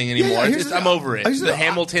singing thing anymore. I'm over it. The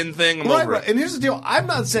Hamilton thing, I'm over it. And here's the deal: I'm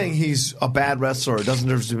not saying he's a bad wrestler or doesn't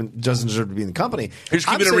deserve to be in the company. You're just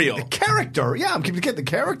keeping it real. The character, I'm keeping the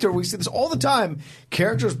character. We see this all the time.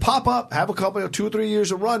 Characters pop up, have a couple of 2 or 3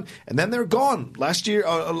 years of run, and then they're gone.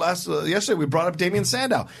 Yesterday we brought up Damian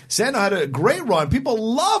Sandow. Sandow had a great run. People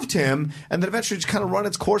loved him, and then eventually just kind of run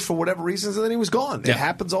its course for whatever reasons, and then he was gone. It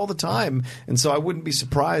happens all the time, and so I wouldn't be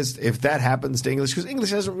surprised if that happens to English, because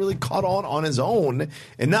English hasn't really caught on his own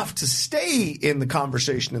enough to stay in the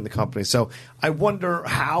conversation in the company. So I wonder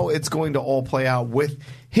how it's going to all play out with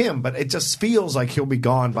him, but it just feels like he'll be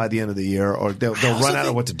gone by the end of the year, or they'll run out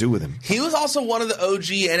of what to do with him. He was also one of the OG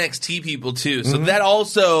NXT people too, so that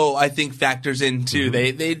also I think factors in too.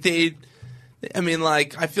 They I mean,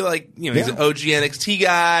 like, I feel like he's an OG NXT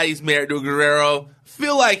guy. He's married to a Guerrero. I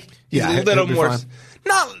feel like he's a little more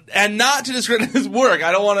not to discredit his work.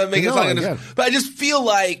 I don't want to make it sound like but I just feel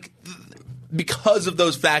like because of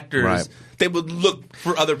those factors, they would look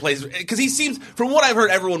for other places. Because he seems, from what I've heard,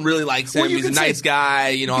 everyone really likes him. He's a nice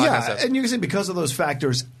guy, all that kind of stuff. And you can say because of those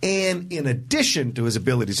factors, and in addition to his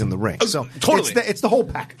abilities in the ring. So totally. It's the whole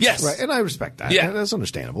package. Yes. Right? And I respect that. Yeah. That's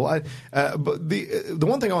understandable. But the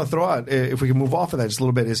one thing I want to throw out, if we can move off of that just a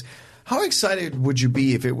little bit, is how excited would you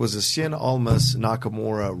be if it was a Cien Almas,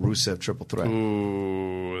 Nakamura, Rusev triple threat?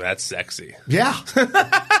 Ooh, that's sexy. Yeah.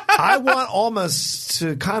 I want Almas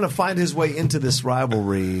to kind of find his way into this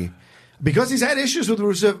rivalry. Because he's had issues with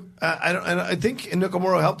Rusev, and I think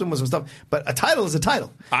Nakamura helped him with some stuff, but a title is a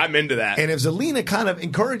title. I'm into that. And if Zelina kind of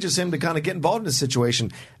encourages him to kind of get involved in this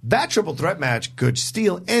situation, that triple threat match could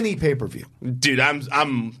steal any pay-per-view. Dude,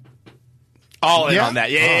 I'm all in on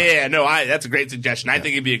that. Yeah. No, that's a great suggestion. I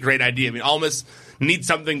think it'd be a great idea. I mean, Almas needs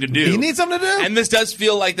something to do. He needs something to do. And this does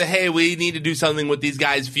feel like we need to do something with these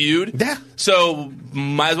guys' feud. Yeah. So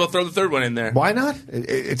might as well throw the third one in there. Why not?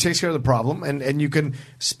 It takes care of the problem, and you can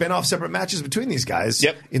spin off separate matches between these guys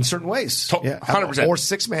in certain ways. 100%. Or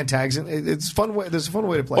 6-man tags. It's fun way. There's a fun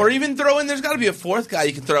way to play. Or even throw in, there's got to be a fourth guy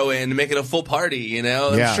you can throw in to make it a full party,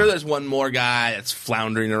 I'm sure there's one more guy that's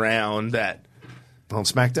floundering around that. On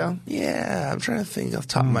SmackDown? Yeah, I'm trying to think off the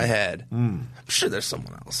top of my head. I'm sure there's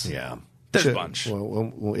someone else. Yeah. There's a bunch.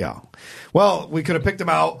 Well, yeah. Well, we could have picked him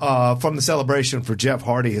out from the celebration for Jeff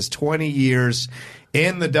Hardy, his 20 years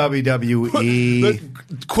in the WWE.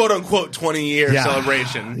 The quote-unquote 20-year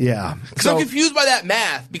celebration. Yeah. So I'm confused by that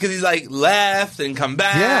math, because he's like left and come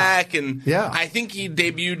back. And yeah. I think he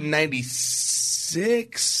debuted in 96.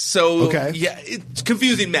 6. So, yeah, it's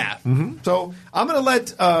confusing math. So I'm going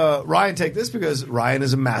to let Ryan take this because Ryan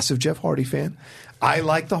is a massive Jeff Hardy fan. I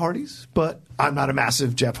like the Hardys, but I'm not a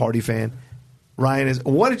massive Jeff Hardy fan. Ryan is.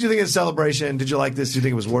 What did you think of the celebration? Did you like this? Do you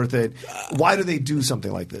think it was worth it? Why do they do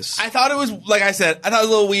something like this? I thought it was, like I said, I thought it was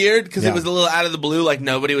a little weird because it was a little out of the blue. Like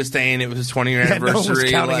nobody was saying it was his 20-year anniversary. No one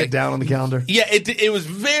was counting it down on the calendar. Yeah, it was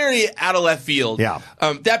very out of left field. Yeah.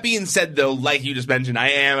 That being said, though, like you just mentioned, I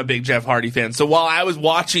am a big Jeff Hardy fan. So while I was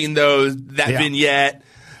watching that vignette,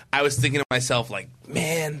 I was thinking to myself, like,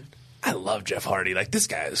 man, I love Jeff Hardy. Like, this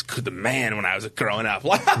guy was the man when I was growing up.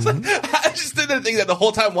 Like, I just did the thing that the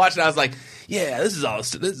whole time watching, I was like, yeah, this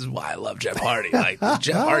is why I love Jeff Hardy. Like,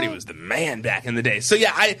 Jeff Hardy was the man back in the day. So,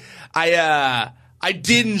 yeah, I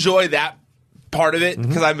did enjoy that part of it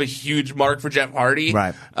because I'm a huge mark for Jeff Hardy.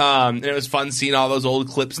 Right. And it was fun seeing all those old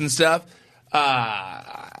clips and stuff. But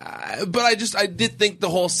I did think the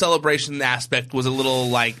whole celebration aspect was a little,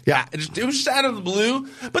 like, it was just out of the blue.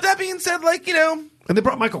 But that being said, like, you know. And they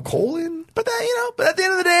brought Michael Cole in. But at the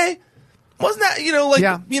end of the day, wasn't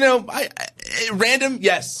that, random,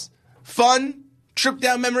 yes. Fun, trip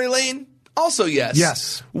down memory lane, also yes.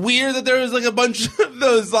 Yes. Weird that there was like a bunch of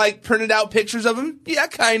those like printed out pictures of him. Yeah,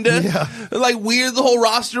 kinda. Yeah. Like weird the whole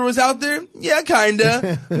roster was out there. Yeah,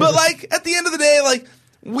 kinda. But like at the end of the day, like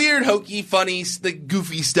weird, hokey, funny, like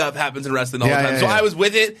goofy stuff happens in wrestling all the time. So I was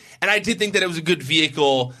with it, and I did think that it was a good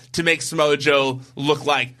vehicle to make Samoa Joe look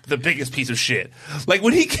like the biggest piece of shit. Like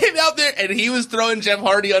when he came out there and he was throwing Jeff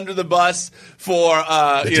Hardy under the bus for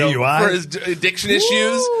for his addiction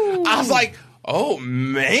issues, I was like, oh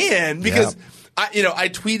man, because I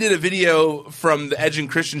tweeted a video from the Edge and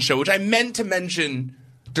Christian show, which I meant to mention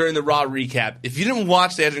during the Raw recap. If you didn't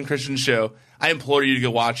watch the Edge and Christian show, I implore you to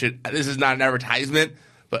go watch it. This is not an advertisement,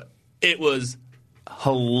 but it was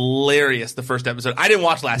hilarious, the first episode. I didn't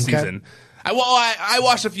watch last season. I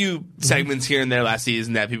watched a few segments here and there last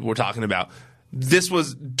season that people were talking about. This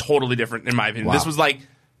was totally different, in my opinion. Wow. This was like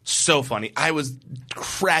so funny. I was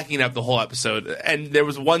cracking up the whole episode. And there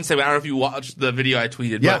was one segment, I don't know if you watched the video I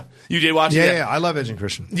tweeted, but you did watch it? Yeah, I love Edge and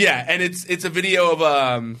Christian. Yeah, and it's a video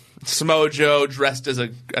of Samoa Joe dressed as a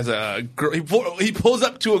girl. He pulls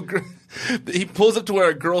up to where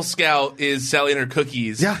a Girl Scout is selling her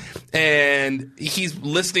cookies. Yeah. And he's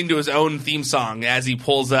listening to his own theme song as he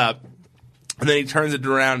pulls up. And then he turns it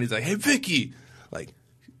around and he's like, hey, Vicky, like,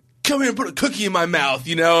 come here and put a cookie in my mouth,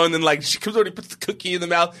 you know? And then, like, she comes over and puts the cookie in the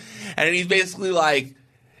mouth. And he's basically like,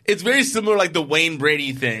 it's very similar like the Wayne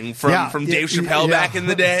Brady thing from Dave Chappelle back in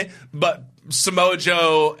the day. But Samoa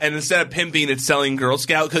Joe, and instead of pimping, it's selling Girl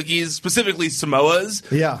Scout cookies, specifically Samoa's.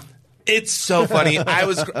 Yeah. It's so funny.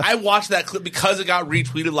 I watched that clip because it got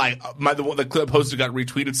retweeted. Like the clip posted got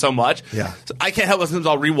retweeted so much. Yeah. So I can't help but sometimes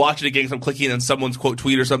I'll rewatch it again because I'm clicking on someone's quote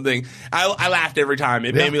tweet or something. I laughed every time.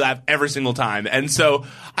 It made me laugh every single time. And so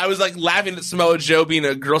I was like laughing at Samoa Joe being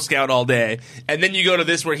a Girl Scout all day. And then you go to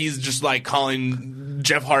this where he's just like calling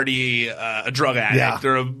Jeff Hardy a drug addict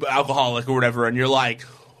or an alcoholic or whatever, and you're like,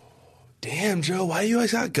 damn, Joe, why do you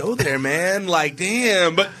always gotta go there, man? Like,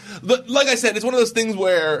 damn. But like I said, it's one of those things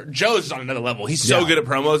where Joe's just on another level. He's so good at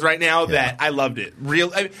promos right now that I loved it.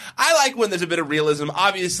 I like when there's a bit of realism.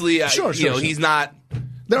 Obviously, he's not.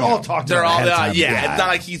 They're all talking. They're all it's not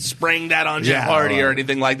like he's spraying that on Jeff Hardy or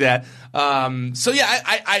anything like that. So yeah,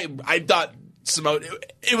 I thought Samoa,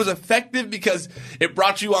 it was effective because it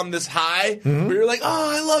brought you on this high where you're like,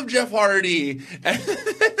 oh, I love Jeff Hardy. And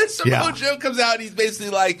then Samoa Joe comes out and he's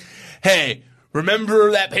basically like, hey,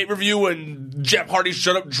 remember that pay-per-view when Jeff Hardy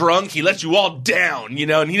showed up drunk? He let you all down, you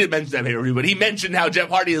know? And he didn't mention that pay-per-view, but he mentioned how Jeff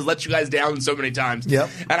Hardy has let you guys down so many times. Yep.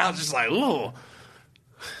 And I was just like, ooh,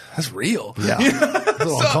 that's real. Yeah. A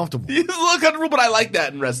little uncomfortable. It's a little uncomfortable, but I like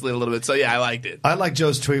that in wrestling a little bit. So, yeah, I liked it. I like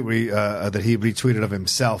Joe's tweet that he retweeted of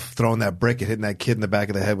himself throwing that brick and hitting that kid in the back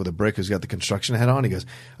of the head with a brick who's got the construction head on. He goes,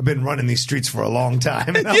 I've been running these streets for a long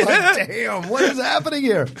time. And I'm like, damn, what is happening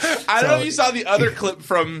here? I don't know if you saw the other clip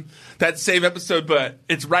from that same episode, but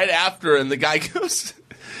it's right after, and the guy goes,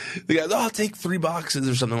 oh, I'll take 3 boxes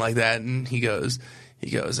or something like that. And he goes,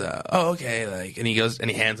 oh, okay. Like, and he goes,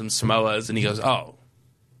 and he hands him Samoa's, and he goes, oh.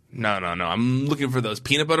 No. I'm looking for those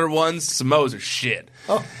peanut butter ones. Samoa's are shit.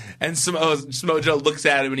 Oh. And Samoa Joe looks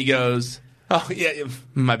at him and he goes, oh yeah,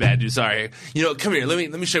 my bad, dude. Sorry. You know, come here.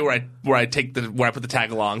 Let me show you where I put the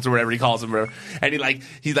tag-alongs or whatever he calls them. And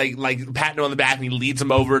he's like patting him on the back and he leads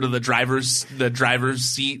him over to the driver's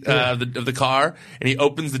seat of the car, and he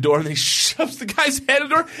opens the door and he shoves the guy's head in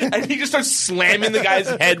the door and he just starts slamming the guy's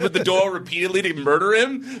head with the door repeatedly to murder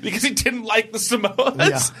him because he didn't like the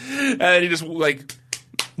Samoas. Yeah. And he just like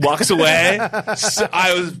walks away. So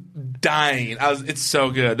I was dying. It's so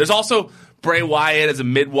good. There's also Bray Wyatt as a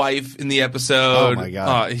midwife in the episode. Oh, my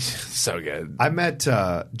God. Oh, he's so good. I met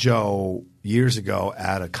Joe years ago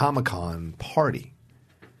at a Comic-Con party.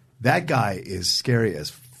 That guy is scary as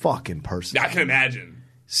fuck in person. I can imagine.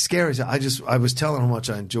 Scary. I was telling him how much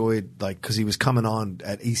I enjoyed, like, because he was coming on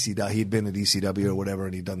at ECW. He'd been at ECW or whatever,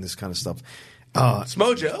 and he'd done this kind of stuff.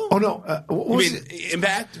 Smojo? Oh, no. What was it?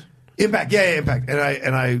 Impact? Impact, yeah, Impact.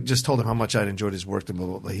 And I just told him how much I'd enjoyed his work. And blah,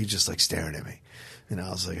 blah, blah. He just, like, staring at me. And I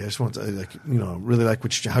was like, I just want to, like, really like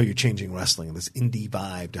how you're changing wrestling. This indie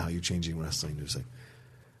vibe to how you're changing wrestling. He was like,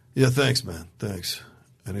 yeah, thanks, man. Thanks.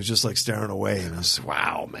 And he's just like staring away, and I was like,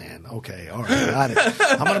 wow, man. Okay, all right, got it.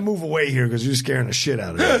 I'm going to move away here because you're scaring the shit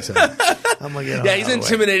out of me. So I'm like, yeah, he's an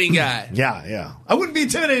intimidating guy. Yeah. I wouldn't be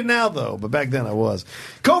intimidated now, though, but back then I was.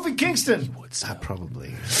 Kofi Kingston. Probably.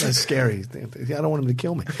 That's scary. I don't want him to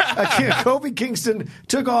kill me. Kofi Kingston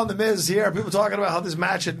took on The Miz here. People talking about how this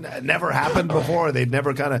match had never happened before. They'd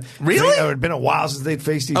never kind of. Really? It had been a while since they'd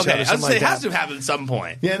faced each other. Okay, I was say it has to have happened at some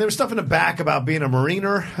point. Yeah, there was stuff in the back about being a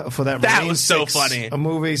Mariner for that That Marine was so 6 funny.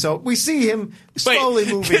 movie. So we see him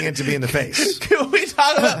slowly moving into being the face. Can we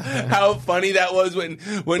talk about how funny that was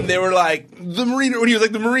when they were like, when he was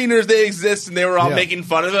like, the Mariners, they exist, and they were all making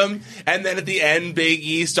fun of him. And then at the end, Big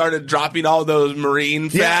E started dropping all those Marine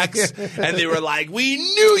facts. And they were like, we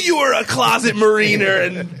knew you were a closet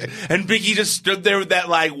Mariner. And Big E just stood there with that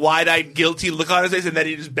like wide-eyed guilty look on his face, and then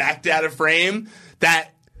he just backed out of frame. That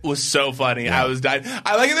was so funny. I was dying.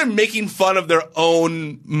 I like that they're making fun of their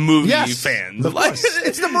own movie fans. Of course.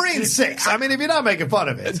 It's the Marine 6. I mean, if you're not making fun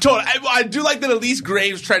of it. Totally. I do like that Elise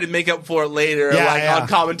Graves tried to make up for it later, on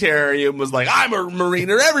commentary, and was like, I'm a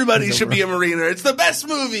Mariner. Everybody should be a Mariner. It's the best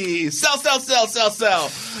movie. Sell. I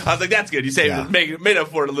was like, that's good. You made up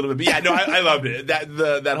for it a little bit. But yeah, no, I loved it.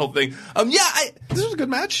 That whole thing. This was a good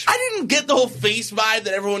match. I didn't get the whole face vibe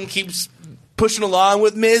that everyone keeps pushing along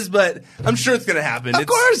with Miz, but I'm sure it's going to happen. Of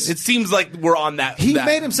course. It seems like we're on that. He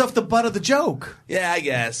made himself the butt of the joke. Yeah, I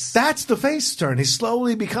guess. That's the face turn. He's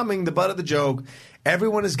slowly becoming the butt of the joke.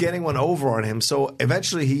 Everyone is getting one over on him, so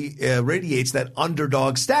eventually he radiates that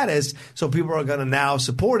underdog status. So people are going to now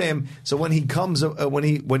support him. So when he comes, when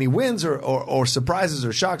he wins or surprises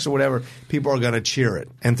or shocks or whatever, people are going to cheer it,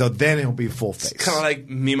 and so then he'll be full face. Kind of like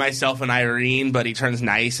Me, Myself, and Irene, but he turns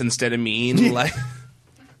nice instead of mean. Yeah. Like.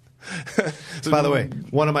 By the way,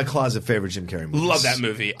 one of my closet favorite Jim Carrey movies. Love that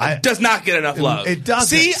movie. It does not get enough love. It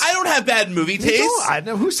doesn't. See, I don't have bad movie taste. I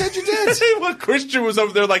know. Who said you did? Well, Christian was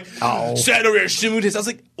over there like, sat over here shooting his. I was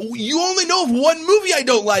like, you only know of one movie I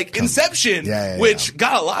don't like, Inception, which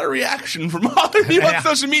got a lot of reaction from other people on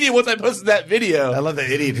social media once I posted that video. I love that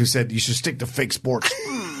idiot who said you should stick to fake sports.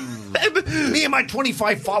 Me and my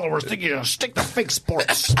 25 followers think you should stick to fake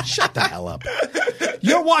sports. Shut the hell up.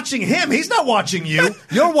 You're watching him. He's not watching you.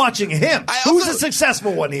 You're watching him. Who's the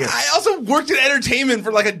successful one here? I also worked in entertainment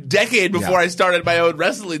for like a decade before I started my own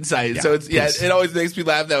wrestling site. So it always makes me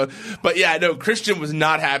laugh that way. But yeah, no, Christian was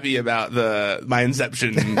not happy about my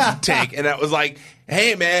Inception take. And I was like,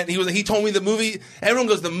 hey man, he told me the movie, everyone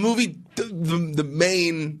goes, the movie, the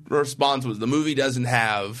main response was the movie doesn't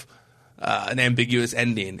have an ambiguous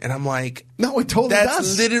ending. And I'm like, no, it totally does.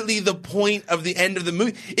 That's literally the point of the end of the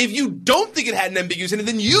movie. If you don't think it had an ambiguous ending,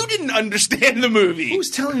 then you didn't understand the movie.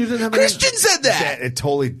 Who's telling you it didn't have Christian said that. It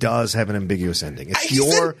totally does have an ambiguous ending. It's He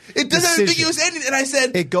your said it does have an decision. ambiguous ending. And I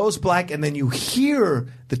said, it goes black, and then you hear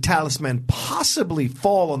the talisman possibly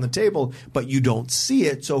fall on the table, but you don't see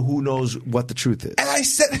it, so who knows what the truth is. And I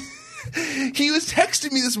said, he was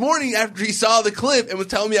texting me this morning after he saw the clip and was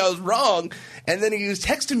telling me I was wrong. And then he was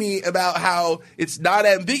texting me about how it's not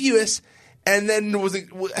ambiguous. And then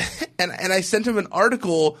and I sent him an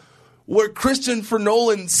article where Christopher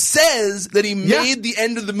Nolan says that he made the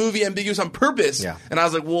end of the movie ambiguous on purpose. Yeah. And I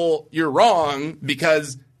was like, well, you're wrong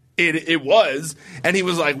because it was. And he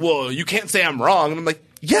was like, well, you can't say I'm wrong. And I'm like,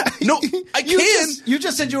 yeah, no, I can. You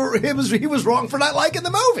just said he was wrong for not liking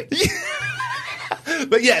the movie.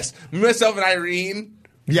 But yes, Myself and Irene.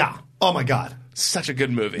 Yeah. Oh my God. Such a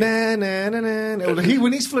good movie.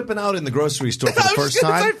 When he's flipping out in the grocery store for the first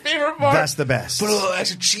time, that's my favorite part. That's the best. Put a little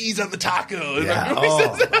extra cheese on the taco. Yeah.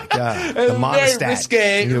 Oh my God. The monostat. Very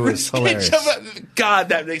risque. It was hilarious. God,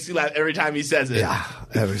 that makes me laugh every time he says it. Yeah,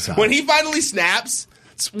 every time. When he finally snaps,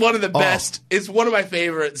 it's one of the best. It's one of my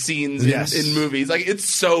favorite scenes in movies. Like, it's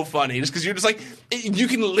so funny. Just because you're just like, you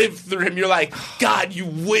can live through him. You're like, God, you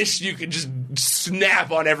wish you could just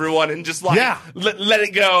snap on everyone and just like let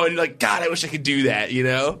it go. And you're like, God, I wish I could do that, you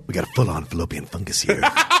know? We got a full-on fallopian fungus here.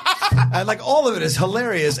 Like, all of it is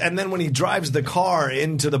hilarious. And then when he drives the car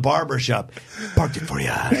into the barbershop, parked it for you,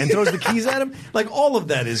 and throws the keys at him, like, all of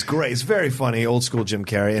that is great. It's very funny, old school Jim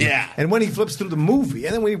Carrey. And when he flips through the movie,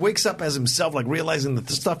 and then when he wakes up as himself, like, realizing that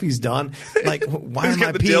the stuff he's done, like, why am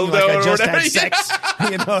I peeing like I just had sex?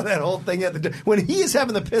 You know, that whole thing. When he is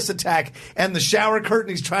having the piss attack and the shower curtain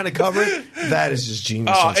he's trying to cover it, that is just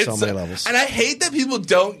genius on so many levels. And I hate that people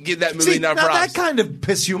don't give that movie enough props. That kind of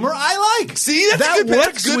piss humor I like. See,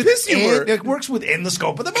 that's good piss humor. It works within the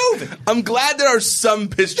scope of the movie. I'm glad there are some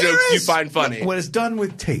piss jokes you find funny. When it's done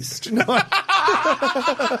with taste.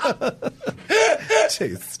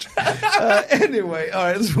 Taste. Anyway, all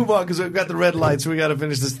right, let's move on because we've got the red lights. We got to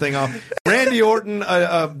finish this thing off. Randy Orton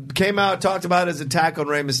came out, talked about his attack on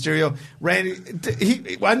Rey Mysterio.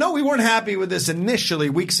 Randy, I know we weren't happy with this initially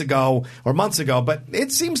weeks ago or months ago, but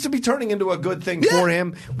it seems to be turning into a good thing for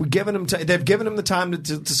him. They've given him the time to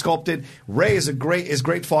sculpt it. Rey is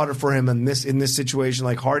great fodder for him in this situation,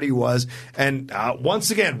 like Hardy was. And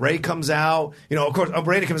once again, Rey comes out. You know, of course,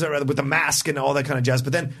 Randy comes out with the mask and all that kind of jazz.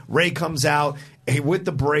 But then Rey comes out with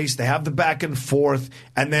the brace. They have the back and forth,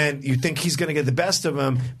 and then you think he's going to get the best of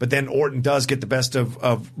him, but then Orton does get the best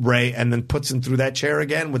of Rey, and then puts him through that chair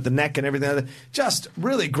again with the neck and everything. Just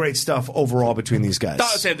really great stuff overall between these guys.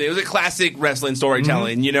 Thought the same thing. It was a classic wrestling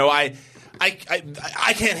storytelling. Mm-hmm. You know, I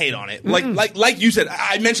can't hate on it. Like you said,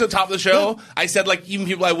 I mentioned at the top of the show, I said, like, even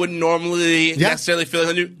people I wouldn't normally necessarily feel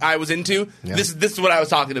like I was into, this is what I was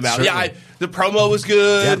talking about. Certainly. Yeah, the promo was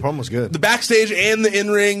good. Yeah, the promo was good. The backstage and the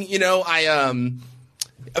in-ring, you know,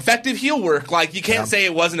 effective heel work. Like, you can't say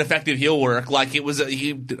it wasn't effective heel work. Like, it was, I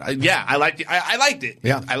liked it. I liked it.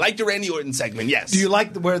 Yeah. I liked the Randy Orton segment, yes. Do you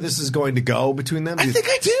like where this is going to go between them? I think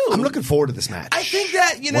I do. I'm looking forward to this match. I think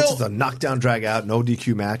that, you know. Once it's a knockdown, drag out, no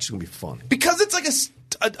DQ match, it's going to be fun. Because it's like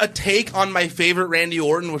a take on my favorite Randy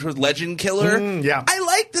Orton, which was Legend Killer. I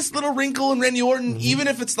like this little wrinkle in Randy Orton, even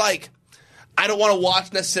if it's like, I don't want to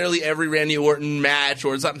watch necessarily every Randy Orton match,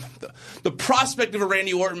 or the prospect of a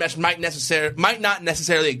Randy Orton match might not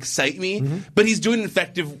necessarily excite me, but he's doing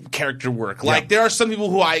effective character work. Like, there are some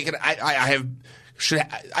people who I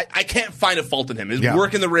can't find a fault in him. His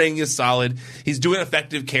work in the ring is solid. He's doing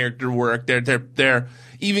effective character work. They're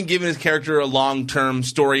even giving his character a long-term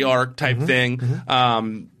story arc type thing.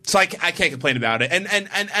 So I can't complain about it. And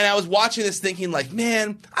I was watching this thinking, like,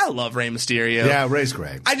 man, I love Rey Mysterio. Yeah, Rey's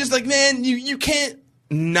great. I just, like, man, you can't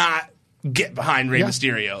not get behind Rey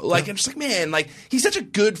Mysterio. Like, I'm just like, man, like, he's such a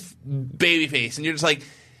good babyface. And you're just like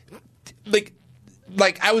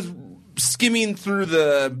I was skimming through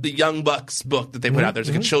the Young Bucks book that they put out there. It's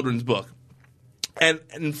like a children's book. And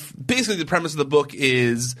basically the premise of the book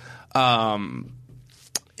is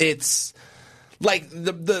it's like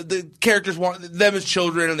the characters want them as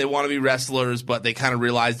children and they want to be wrestlers, but they kind of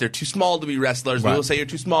realize they're too small to be wrestlers. Right. They'll say you're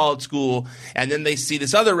too small at school, and then they see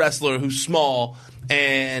this other wrestler who's small,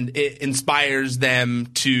 and it inspires them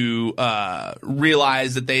to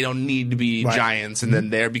realize that they don't need to be giants, and then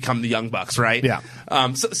they become the Young Bucks, right? Yeah.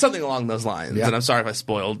 So, something along those lines. Yeah. And I'm sorry if I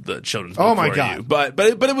spoiled the children's book for you. But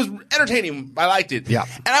it was entertaining. I liked it. Yeah.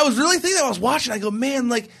 And I was really thinking, I was watching, I go, man,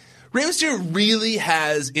 like, Rey Mysterio really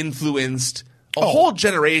has influenced a whole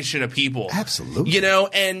generation of people. Absolutely. You know,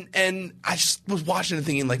 and I just was watching and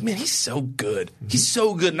thinking, like, man, he's so good. He's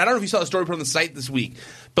so good. And I don't know if you saw the story put on the site this week,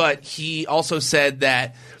 but he also said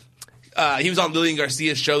that he was on Lillian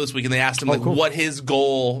Garcia's show this week, and they asked him what his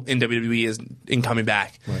goal in WWE is in coming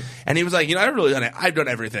back. Right. And he was like, you know, I've really done it. I've done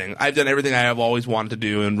everything. I've done everything I have always wanted to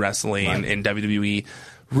do in wrestling and in WWE.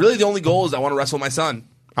 Really, the only goal is I want to wrestle my son.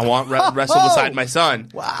 I want to wrestle beside my son.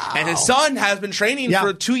 Wow. And his son has been training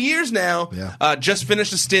for 2 years now. Yeah. Just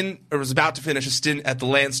finished a stint, or was about to finish a stint at the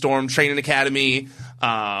Lance Storm Training Academy.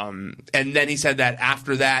 And then he said that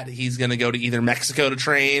after that, he's going to go to either Mexico to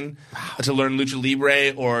train, to learn Lucha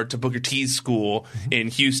Libre, or to Booker T's school in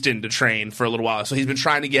Houston to train for a little while. So he's been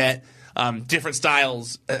trying to get different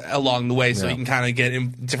styles along the way, so he can kind of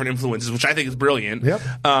get different influences, which I think is brilliant. Yep.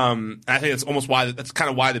 I think that's almost that's kind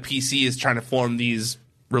of why the PC is trying to form these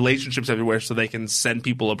relationships everywhere, so they can send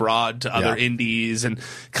people abroad to other indies and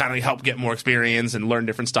kind of help get more experience and learn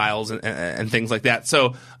different styles and things like that.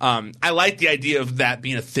 So I like the idea of that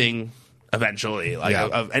being a thing eventually.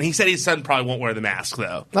 And he said his son probably won't wear the mask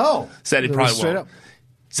though. Said he probably won't. Up.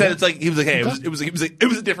 Said it's like he was like, hey, it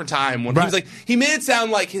was a different time when he was like, he made it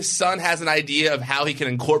sound like his son has an idea of how he can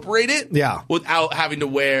incorporate it, without having to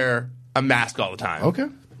wear a mask all the time. Okay.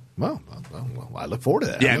 Well, I look forward to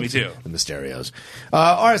that. Yeah, me too. The Mysterios.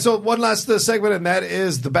 All right, so one last segment, and that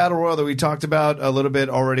is the Battle Royal that we talked about a little bit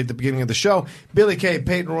already at the beginning of the show. Billie Kay,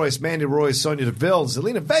 Peyton Royce, Mandy Royce, Sonya Deville,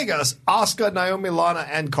 Zelina Vega, Asuka, Naomi, Lana,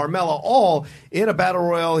 and Carmella all in a Battle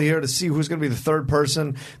Royal here to see who's going to be the third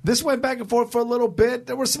person. This went back and forth for a little bit.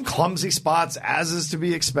 There were some clumsy spots, as is to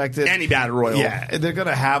be expected. Any Battle Royal. Yeah, they're going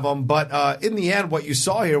to have them. But in the end, what you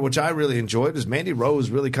saw here, which I really enjoyed, was Mandy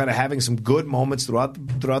Rose really kind of having some good moments throughout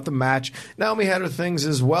the match. Naomi had her things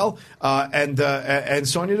as well, and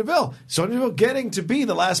Sonya Deville. Sonya Deville getting to be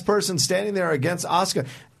the last person standing there against Asuka.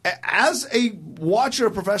 As a watcher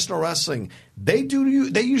of professional wrestling, they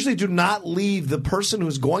usually do not leave the person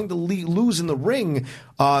who's going to lose in the ring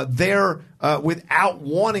there without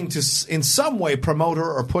wanting to in some way promote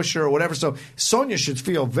her or push her or whatever. So Sonya should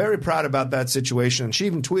feel very proud about that situation. And she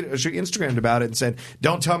even she Instagrammed about it and said,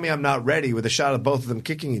 "Don't tell me I'm not ready," with a shot of both of them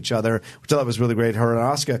kicking each other, which I thought was really great, her and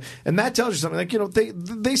Asuka. And that tells you something. Like,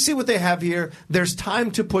 they see what they have here. There's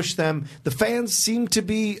time to push them. The fans seem to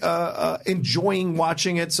be enjoying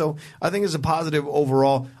watching it. So I think it's a positive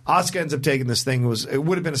overall. Asuka ends up taking this thing. It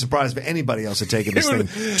would have been a surprise if anybody else had taken this thing,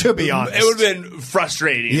 to be honest. It would have been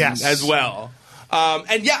frustrating as well.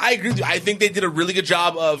 And yeah, I agree with you. I think they did a really good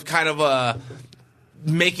job of kind of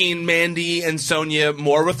making Mandy and Sonya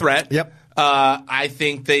more of a threat. Yep. I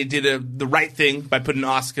think they did the right thing by putting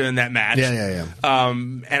Asuka in that match. Yeah.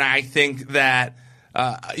 And I think that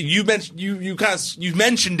you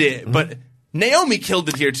mentioned it, but Naomi killed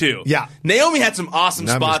it here too. Yeah. Naomi had some awesome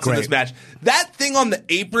spots in this match. That thing on the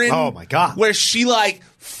apron, oh my god, where she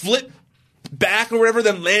flipped back or whatever,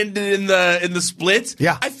 then landed in the splits.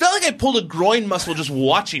 Yeah. I felt like I pulled a groin muscle just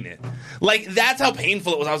watching it. Like, that's how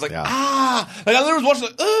painful it was. I was like, Like, I literally was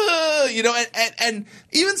watching, and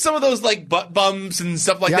even some of those, butt bumps and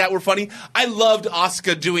stuff like that were funny. I loved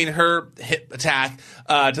Asuka doing her hip attack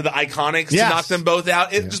to the Iconics to knock them both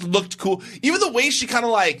out. It just looked cool. Even the way she kind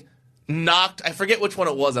of, knocked, I forget which one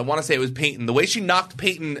it was. I want to say it was Peyton. The way she knocked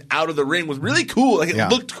Peyton out of the ring was really cool. It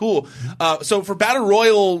looked cool. So for Battle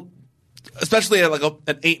Royal, especially an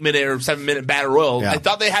 8-minute or 7-minute Battle Royal, I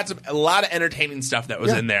thought they had a lot of entertaining stuff that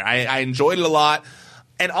was in there. I enjoyed it a lot.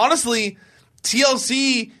 And honestly,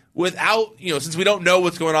 TLC without, since we don't know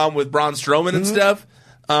what's going on with Braun Strowman and stuff,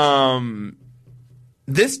 I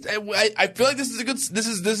feel like this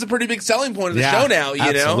is a pretty big selling point of the show now,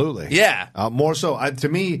 absolutely. Yeah. More so, to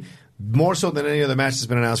me, more so than any other match that's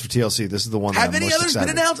been announced for TLC, this is the one that Have I'm any most others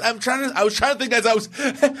excited. been announced? I was trying to think as I was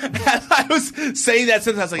saying that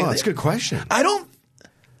sentence. I was like, that's a good question. I don't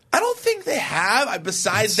think they have.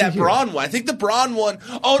 Besides that Braun one, I think the Braun one.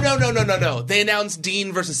 Oh no! They announced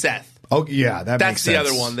Dean versus Seth. Oh yeah, that's makes the sense.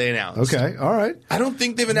 other one they announced. Okay, all right. I don't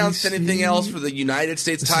think they've announced anything else for the United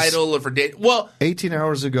States title or for 18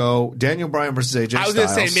 hours ago, Daniel Bryan versus AJ Styles. I was going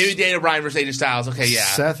to say maybe Daniel Bryan versus AJ Styles. Okay, yeah.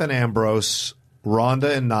 Seth and Ambrose,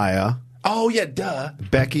 Ronda and Nia. Oh yeah, duh.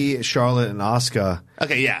 Becky, Charlotte, and Asuka.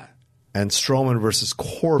 Okay, yeah. And Strowman versus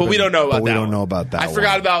Corbin. But we don't know about that. We don't know about that. I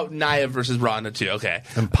forgot about Nia versus Ronda too. Okay.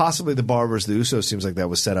 And possibly the Bar versus the Usos seems like that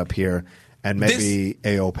was set up here. And maybe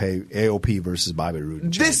AOP versus Bobby Roode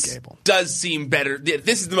and Chad Gable. This does seem better.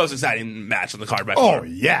 This is the most exciting match on the card by far. Oh,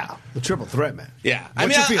 yeah. The triple threat match. Yeah. I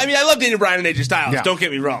mean, I love Daniel Bryan and AJ Styles. Yeah. Don't get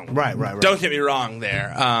me wrong. Right. Don't get me wrong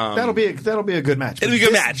there. That'll be a good match. It'll be a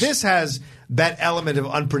good match. This has that element of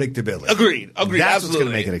unpredictability. Agreed. That's absolutely. what's going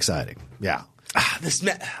to make it exciting. Yeah.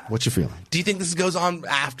 What's your feeling? Do you think this goes on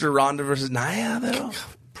after Ronda versus Nia, though?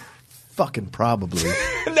 Fucking probably.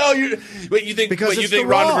 No, you think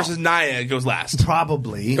Ronda versus Nia goes last?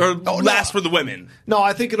 Probably. Or last for the women? No,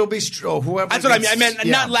 I think it'll be whoever. That's what I mean. I meant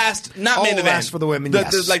not last, not main event. Last for the women.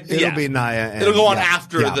 Yes. It'll be Nia. And, it'll go on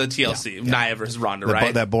after the TLC. Nia versus Ronda,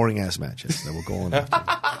 right? That boring ass match that will go on.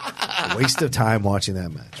 A waste of time watching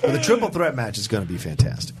that match. But the triple threat match is going to be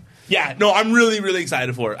fantastic. Yeah, no, I'm really, really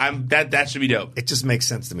excited for it. That should be dope. It just makes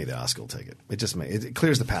sense to me that Asuka will take it. It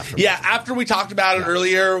clears the path for me. Yeah, after we talked about it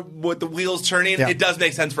earlier with the wheels turning, it does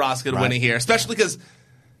make sense for Asuka to win it here, especially because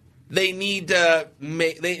they need to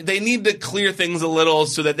they need to clear things a little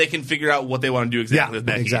so that they can figure out what they want to do exactly with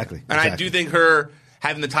Becky. Exactly. And I do think her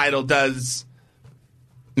having the title does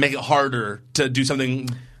make it harder to do something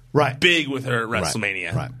big with her at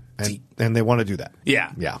WrestleMania. Right. And they want to do that.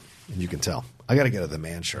 Yeah. Yeah. And you can tell. I got to get her the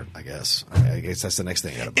man shirt, I guess. I guess that's the next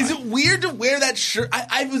thing I got to buy. Is it weird to wear that shirt?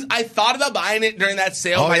 I thought about buying it during that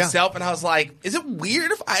sale myself, and I was like, is it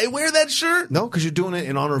weird if I wear that shirt? No, because you're doing it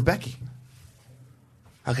in honor of Becky.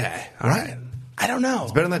 Okay. All right. I don't know.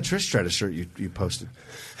 It's better than that Trish Stratus shirt you posted.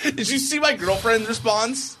 Did you see my girlfriend's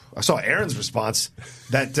response? I saw Aaron's response.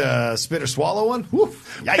 That spit or swallow one.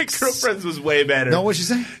 Yikes. My girlfriend's was way better. No, what'd she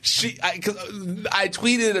say? I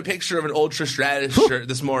tweeted a picture of an old Trish Stratus shirt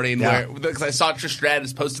this morning because I saw Trish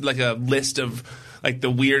Stratus posted like a list of like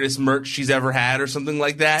the weirdest merch she's ever had or something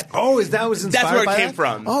like that. Oh, was inspired That's where it by came that?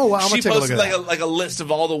 from. Oh, wow. She posted like a list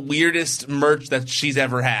of all the weirdest merch that she's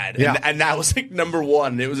ever had. Yeah. And that was like number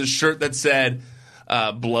one. It was a shirt that said,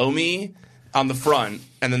 blow me on the front.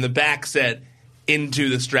 And then the back said, into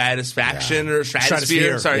the Stratisfaction or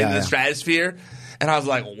Stratosphere. Sorry, into the Stratosphere. And I was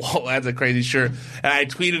like, whoa, that's a crazy shirt. And I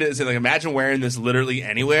tweeted it and said, like, imagine wearing this literally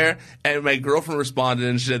anywhere. And my girlfriend responded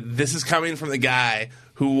and she said, this is coming from the guy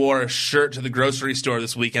who wore a shirt to the grocery store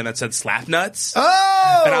this weekend that said slap nuts.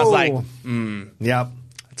 Oh! And I was like, Yep.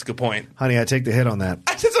 That's a good point. Honey, I take the hit on that.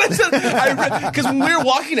 That's what I said. Because when we were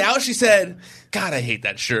walking out, she said, God, I hate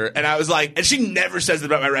that shirt. And I was like, and she never says it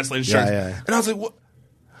about my wrestling shirts. Yeah. And I was like, what?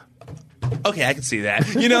 Okay, I can see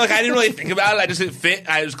that. You know, like I didn't really think about it. I just didn't fit.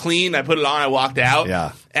 I was clean. I put it on. I walked out.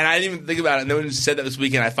 Yeah. And I didn't even think about it. And then when she said that this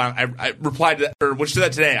weekend, I replied to that, or when she said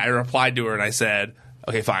that today, I replied to her and I said,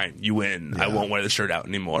 okay, fine, you win. Yeah. I won't wear the shirt out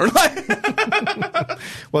anymore.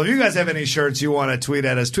 Well, if you guys have any shirts you want to tweet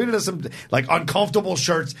at us some like uncomfortable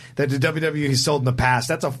shirts that the WWE sold in the past.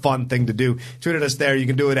 That's a fun thing to do. Tweet at us there. You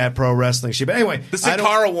can do it at Pro Wrestling Sheet. But anyway, the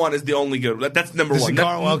Sakara one is the only good. That's number one.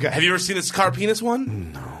 Okay. Have you ever seen the Sakara penis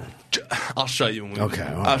one? No. I'll show you. Okay.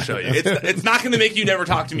 I'll show you. It's not going to make you never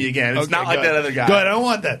talk to me again. It's not like that other guy. Good. I don't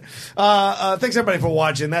want that. Thanks everybody for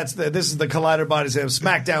watching. This is the Collider Body Slam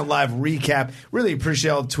SmackDown Live recap. Really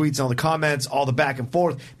appreciate all the tweets, all the comments, all the back and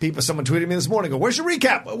forth. Someone tweeted me this morning. Go, where's your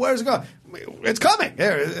recap? Where's it going? It's coming.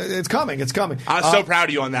 It's coming. It's coming. I was so proud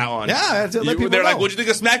of you on that one. Yeah. They're like, what'd you think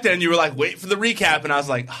of SmackDown? And you were like, wait for the recap. And I was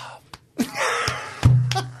like, oh.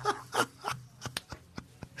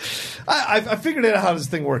 I figured out how this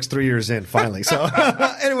thing works 3 years in, finally. So,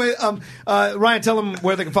 anyway, Ryan, tell them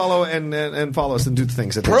where they can follow and follow us and do the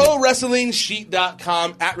things.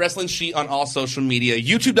 ProWrestlingSheet.com, at Wrestling Sheet on all social media.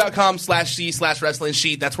 YouTube.com/C/Wrestling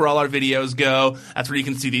Sheet. That's where all our videos go. That's where you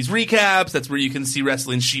can see these recaps. That's where you can see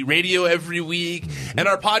Wrestling Sheet Radio every week. And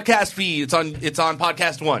our podcast feed, it's on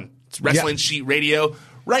Podcast One. It's Wrestling Sheet Radio.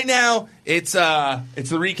 Right now, it's the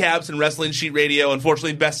recaps and Wrestling Sheet Radio.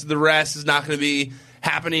 Unfortunately, Best of the Rest is not going to be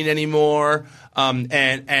happening anymore.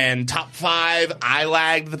 And top five, I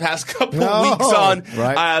lagged the past couple weeks on.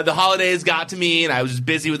 Right. The holidays got to me, and I was just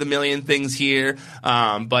busy with a million things here.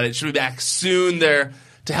 But it should be back soon. To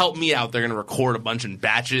help me out, they're going to record a bunch in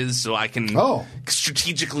batches so I can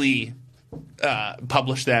strategically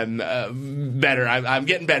publish them better. I'm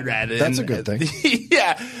getting better at it. That's a good thing.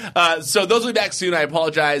 Yeah. So those will be back soon. I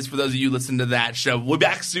apologize for those of you listening to that show. We'll be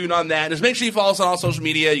back soon on that. Just make sure you follow us on all social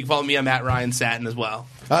media. You can follow me. I'm at Ryan Satin as well.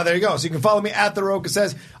 There you go. So you can follow me at The Rocha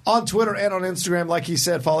Says on Twitter and on Instagram. Like he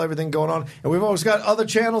said, follow everything going on. And we've always got other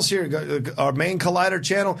channels here. Our main Collider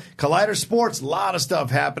channel, Collider Sports. A lot of stuff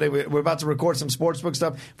happening. We're about to record some sportsbook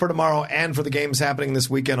stuff for tomorrow and for the games happening this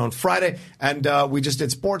weekend on Friday. And we just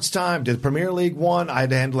did Sports Time, did Premier League 1. I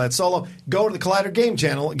had to handle that solo. Go to the Collider gaming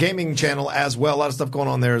channel as well. A lot of stuff going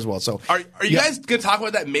on there as well. So are you guys going to talk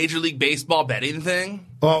about that Major League Baseball betting thing?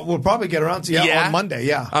 We'll probably get around to on Monday.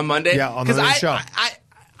 Yeah, on Monday. Yeah, on the main show.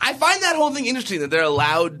 I find that whole thing interesting that they're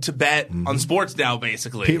allowed to bet on sports now,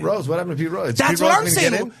 basically. Pete Rose. What happened to Pete Rose? That's Pete what Rose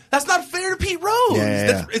I'm saying. That's not fair to Pete Rose.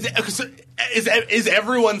 Yeah. Is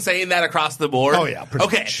everyone saying that across the board? Oh, yeah.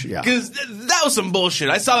 Okay. Because that was some bullshit.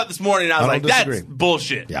 I saw that this morning and I was like, that's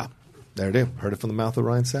bullshit. Yeah. There it is. Heard it from the mouth of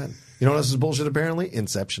Ryan Satin. You know what else is bullshit, apparently?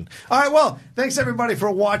 Inception. All right, well, thanks, everybody, for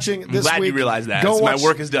watching this week. I'm glad you realized that. My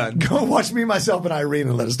work is done. Go watch me, myself, and Irene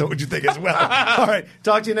and let us know what you think as well. All right,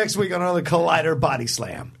 talk to you next week on another Collider Body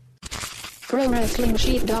Slam.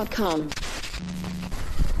 ProWrestlingSheet.com.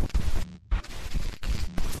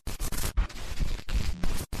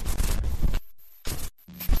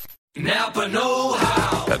 Napa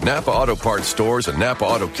know-how. At Napa Auto Parts stores and Napa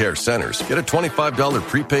Auto Care centers, get a $25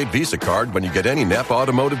 prepaid Visa card when you get any Napa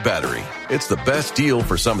Automotive battery. It's the best deal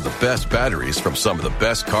for some of the best batteries from some of the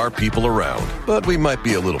best car people around. But we might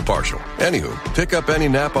be a little partial. Anywho, pick up any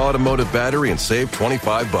Napa Automotive battery and save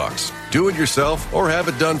 $25. Do it yourself or have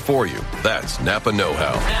it done for you. That's Napa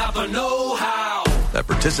know-how. Napa know-how. At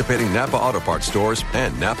participating Napa Auto Parts stores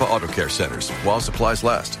and Napa Auto Care centers while supplies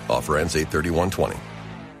last. Offer ends 8/31/20.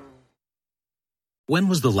 When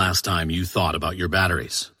was the last time you thought about your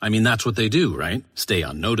batteries? I mean, that's what they do, right? Stay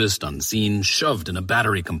unnoticed, unseen, shoved in a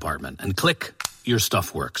battery compartment, and click, your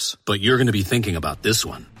stuff works. But you're going to be thinking about this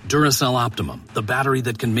one. Duracell Optimum, the battery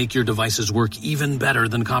that can make your devices work even better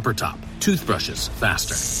than copper top. Toothbrushes,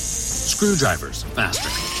 faster. Screwdrivers, faster.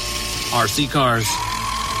 RC cars,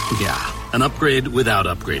 yeah, An upgrade without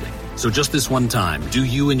upgrading. So just this one time, do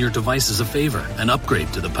you and your devices a favor and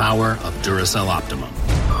upgrade to the power of Duracell Optimum.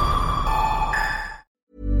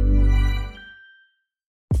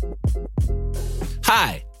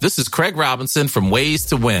 Hi, this is Craig Robinson from Ways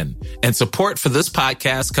to Win, and support for this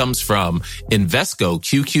podcast comes from Invesco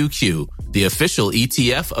QQQ, the official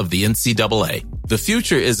ETF of the NCAA. The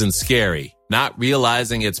future isn't scary. Not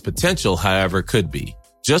realizing its potential, however, could be.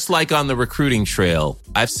 Just like on the recruiting trail,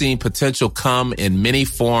 I've seen potential come in many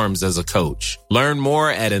forms as a coach. Learn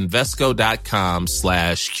more at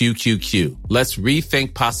Invesco.com/QQQ. Let's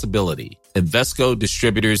rethink possibility. Invesco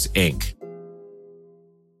Distributors, Inc.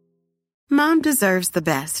 Mom deserves the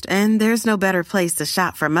best, and there's no better place to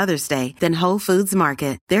shop for Mother's Day than Whole Foods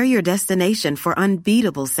Market. They're your destination for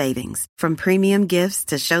unbeatable savings, from premium gifts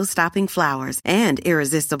to show-stopping flowers and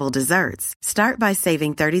irresistible desserts. Start by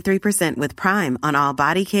saving 33% with Prime on all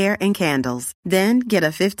body care and candles. Then get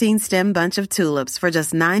a 15-stem bunch of tulips for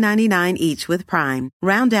just $9.99 each with Prime.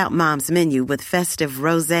 Round out Mom's menu with festive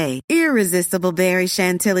rosé, irresistible berry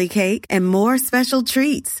chantilly cake, and more special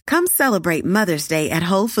treats. Come celebrate Mother's Day at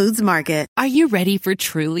Whole Foods Market. Are you ready for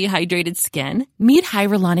truly hydrated skin? Meet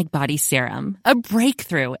Hyaluronic Body Serum, a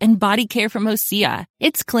breakthrough in body care from Osea.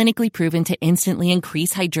 It's clinically proven to instantly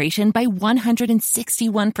increase hydration by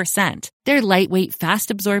 161%. Their lightweight,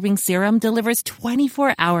 fast-absorbing serum delivers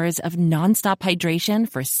 24 hours of nonstop hydration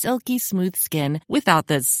for silky smooth skin without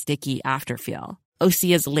the sticky afterfeel.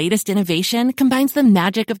 Osea's latest innovation combines the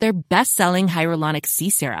magic of their best-selling Hyaluronic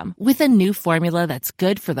C Serum with a new formula that's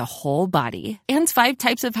good for the whole body and 5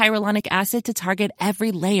 types of hyaluronic acid to target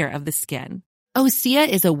every layer of the skin. Osea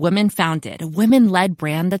is a women-founded, women-led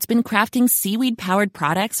brand that's been crafting seaweed-powered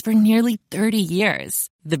products for nearly 30 years.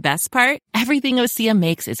 The best part? Everything Osea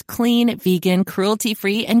makes is clean, vegan,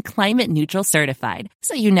 cruelty-free, and climate-neutral certified,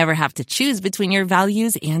 so you never have to choose between your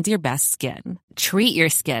values and your best skin. Treat your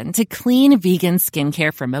skin to clean, vegan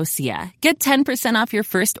skincare from Osea. Get 10% off your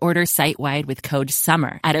first order site-wide with code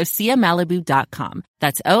SUMMER at OseaMalibu.com.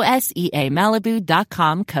 That's OSEA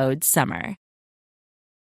Malibu.com, code SUMMER.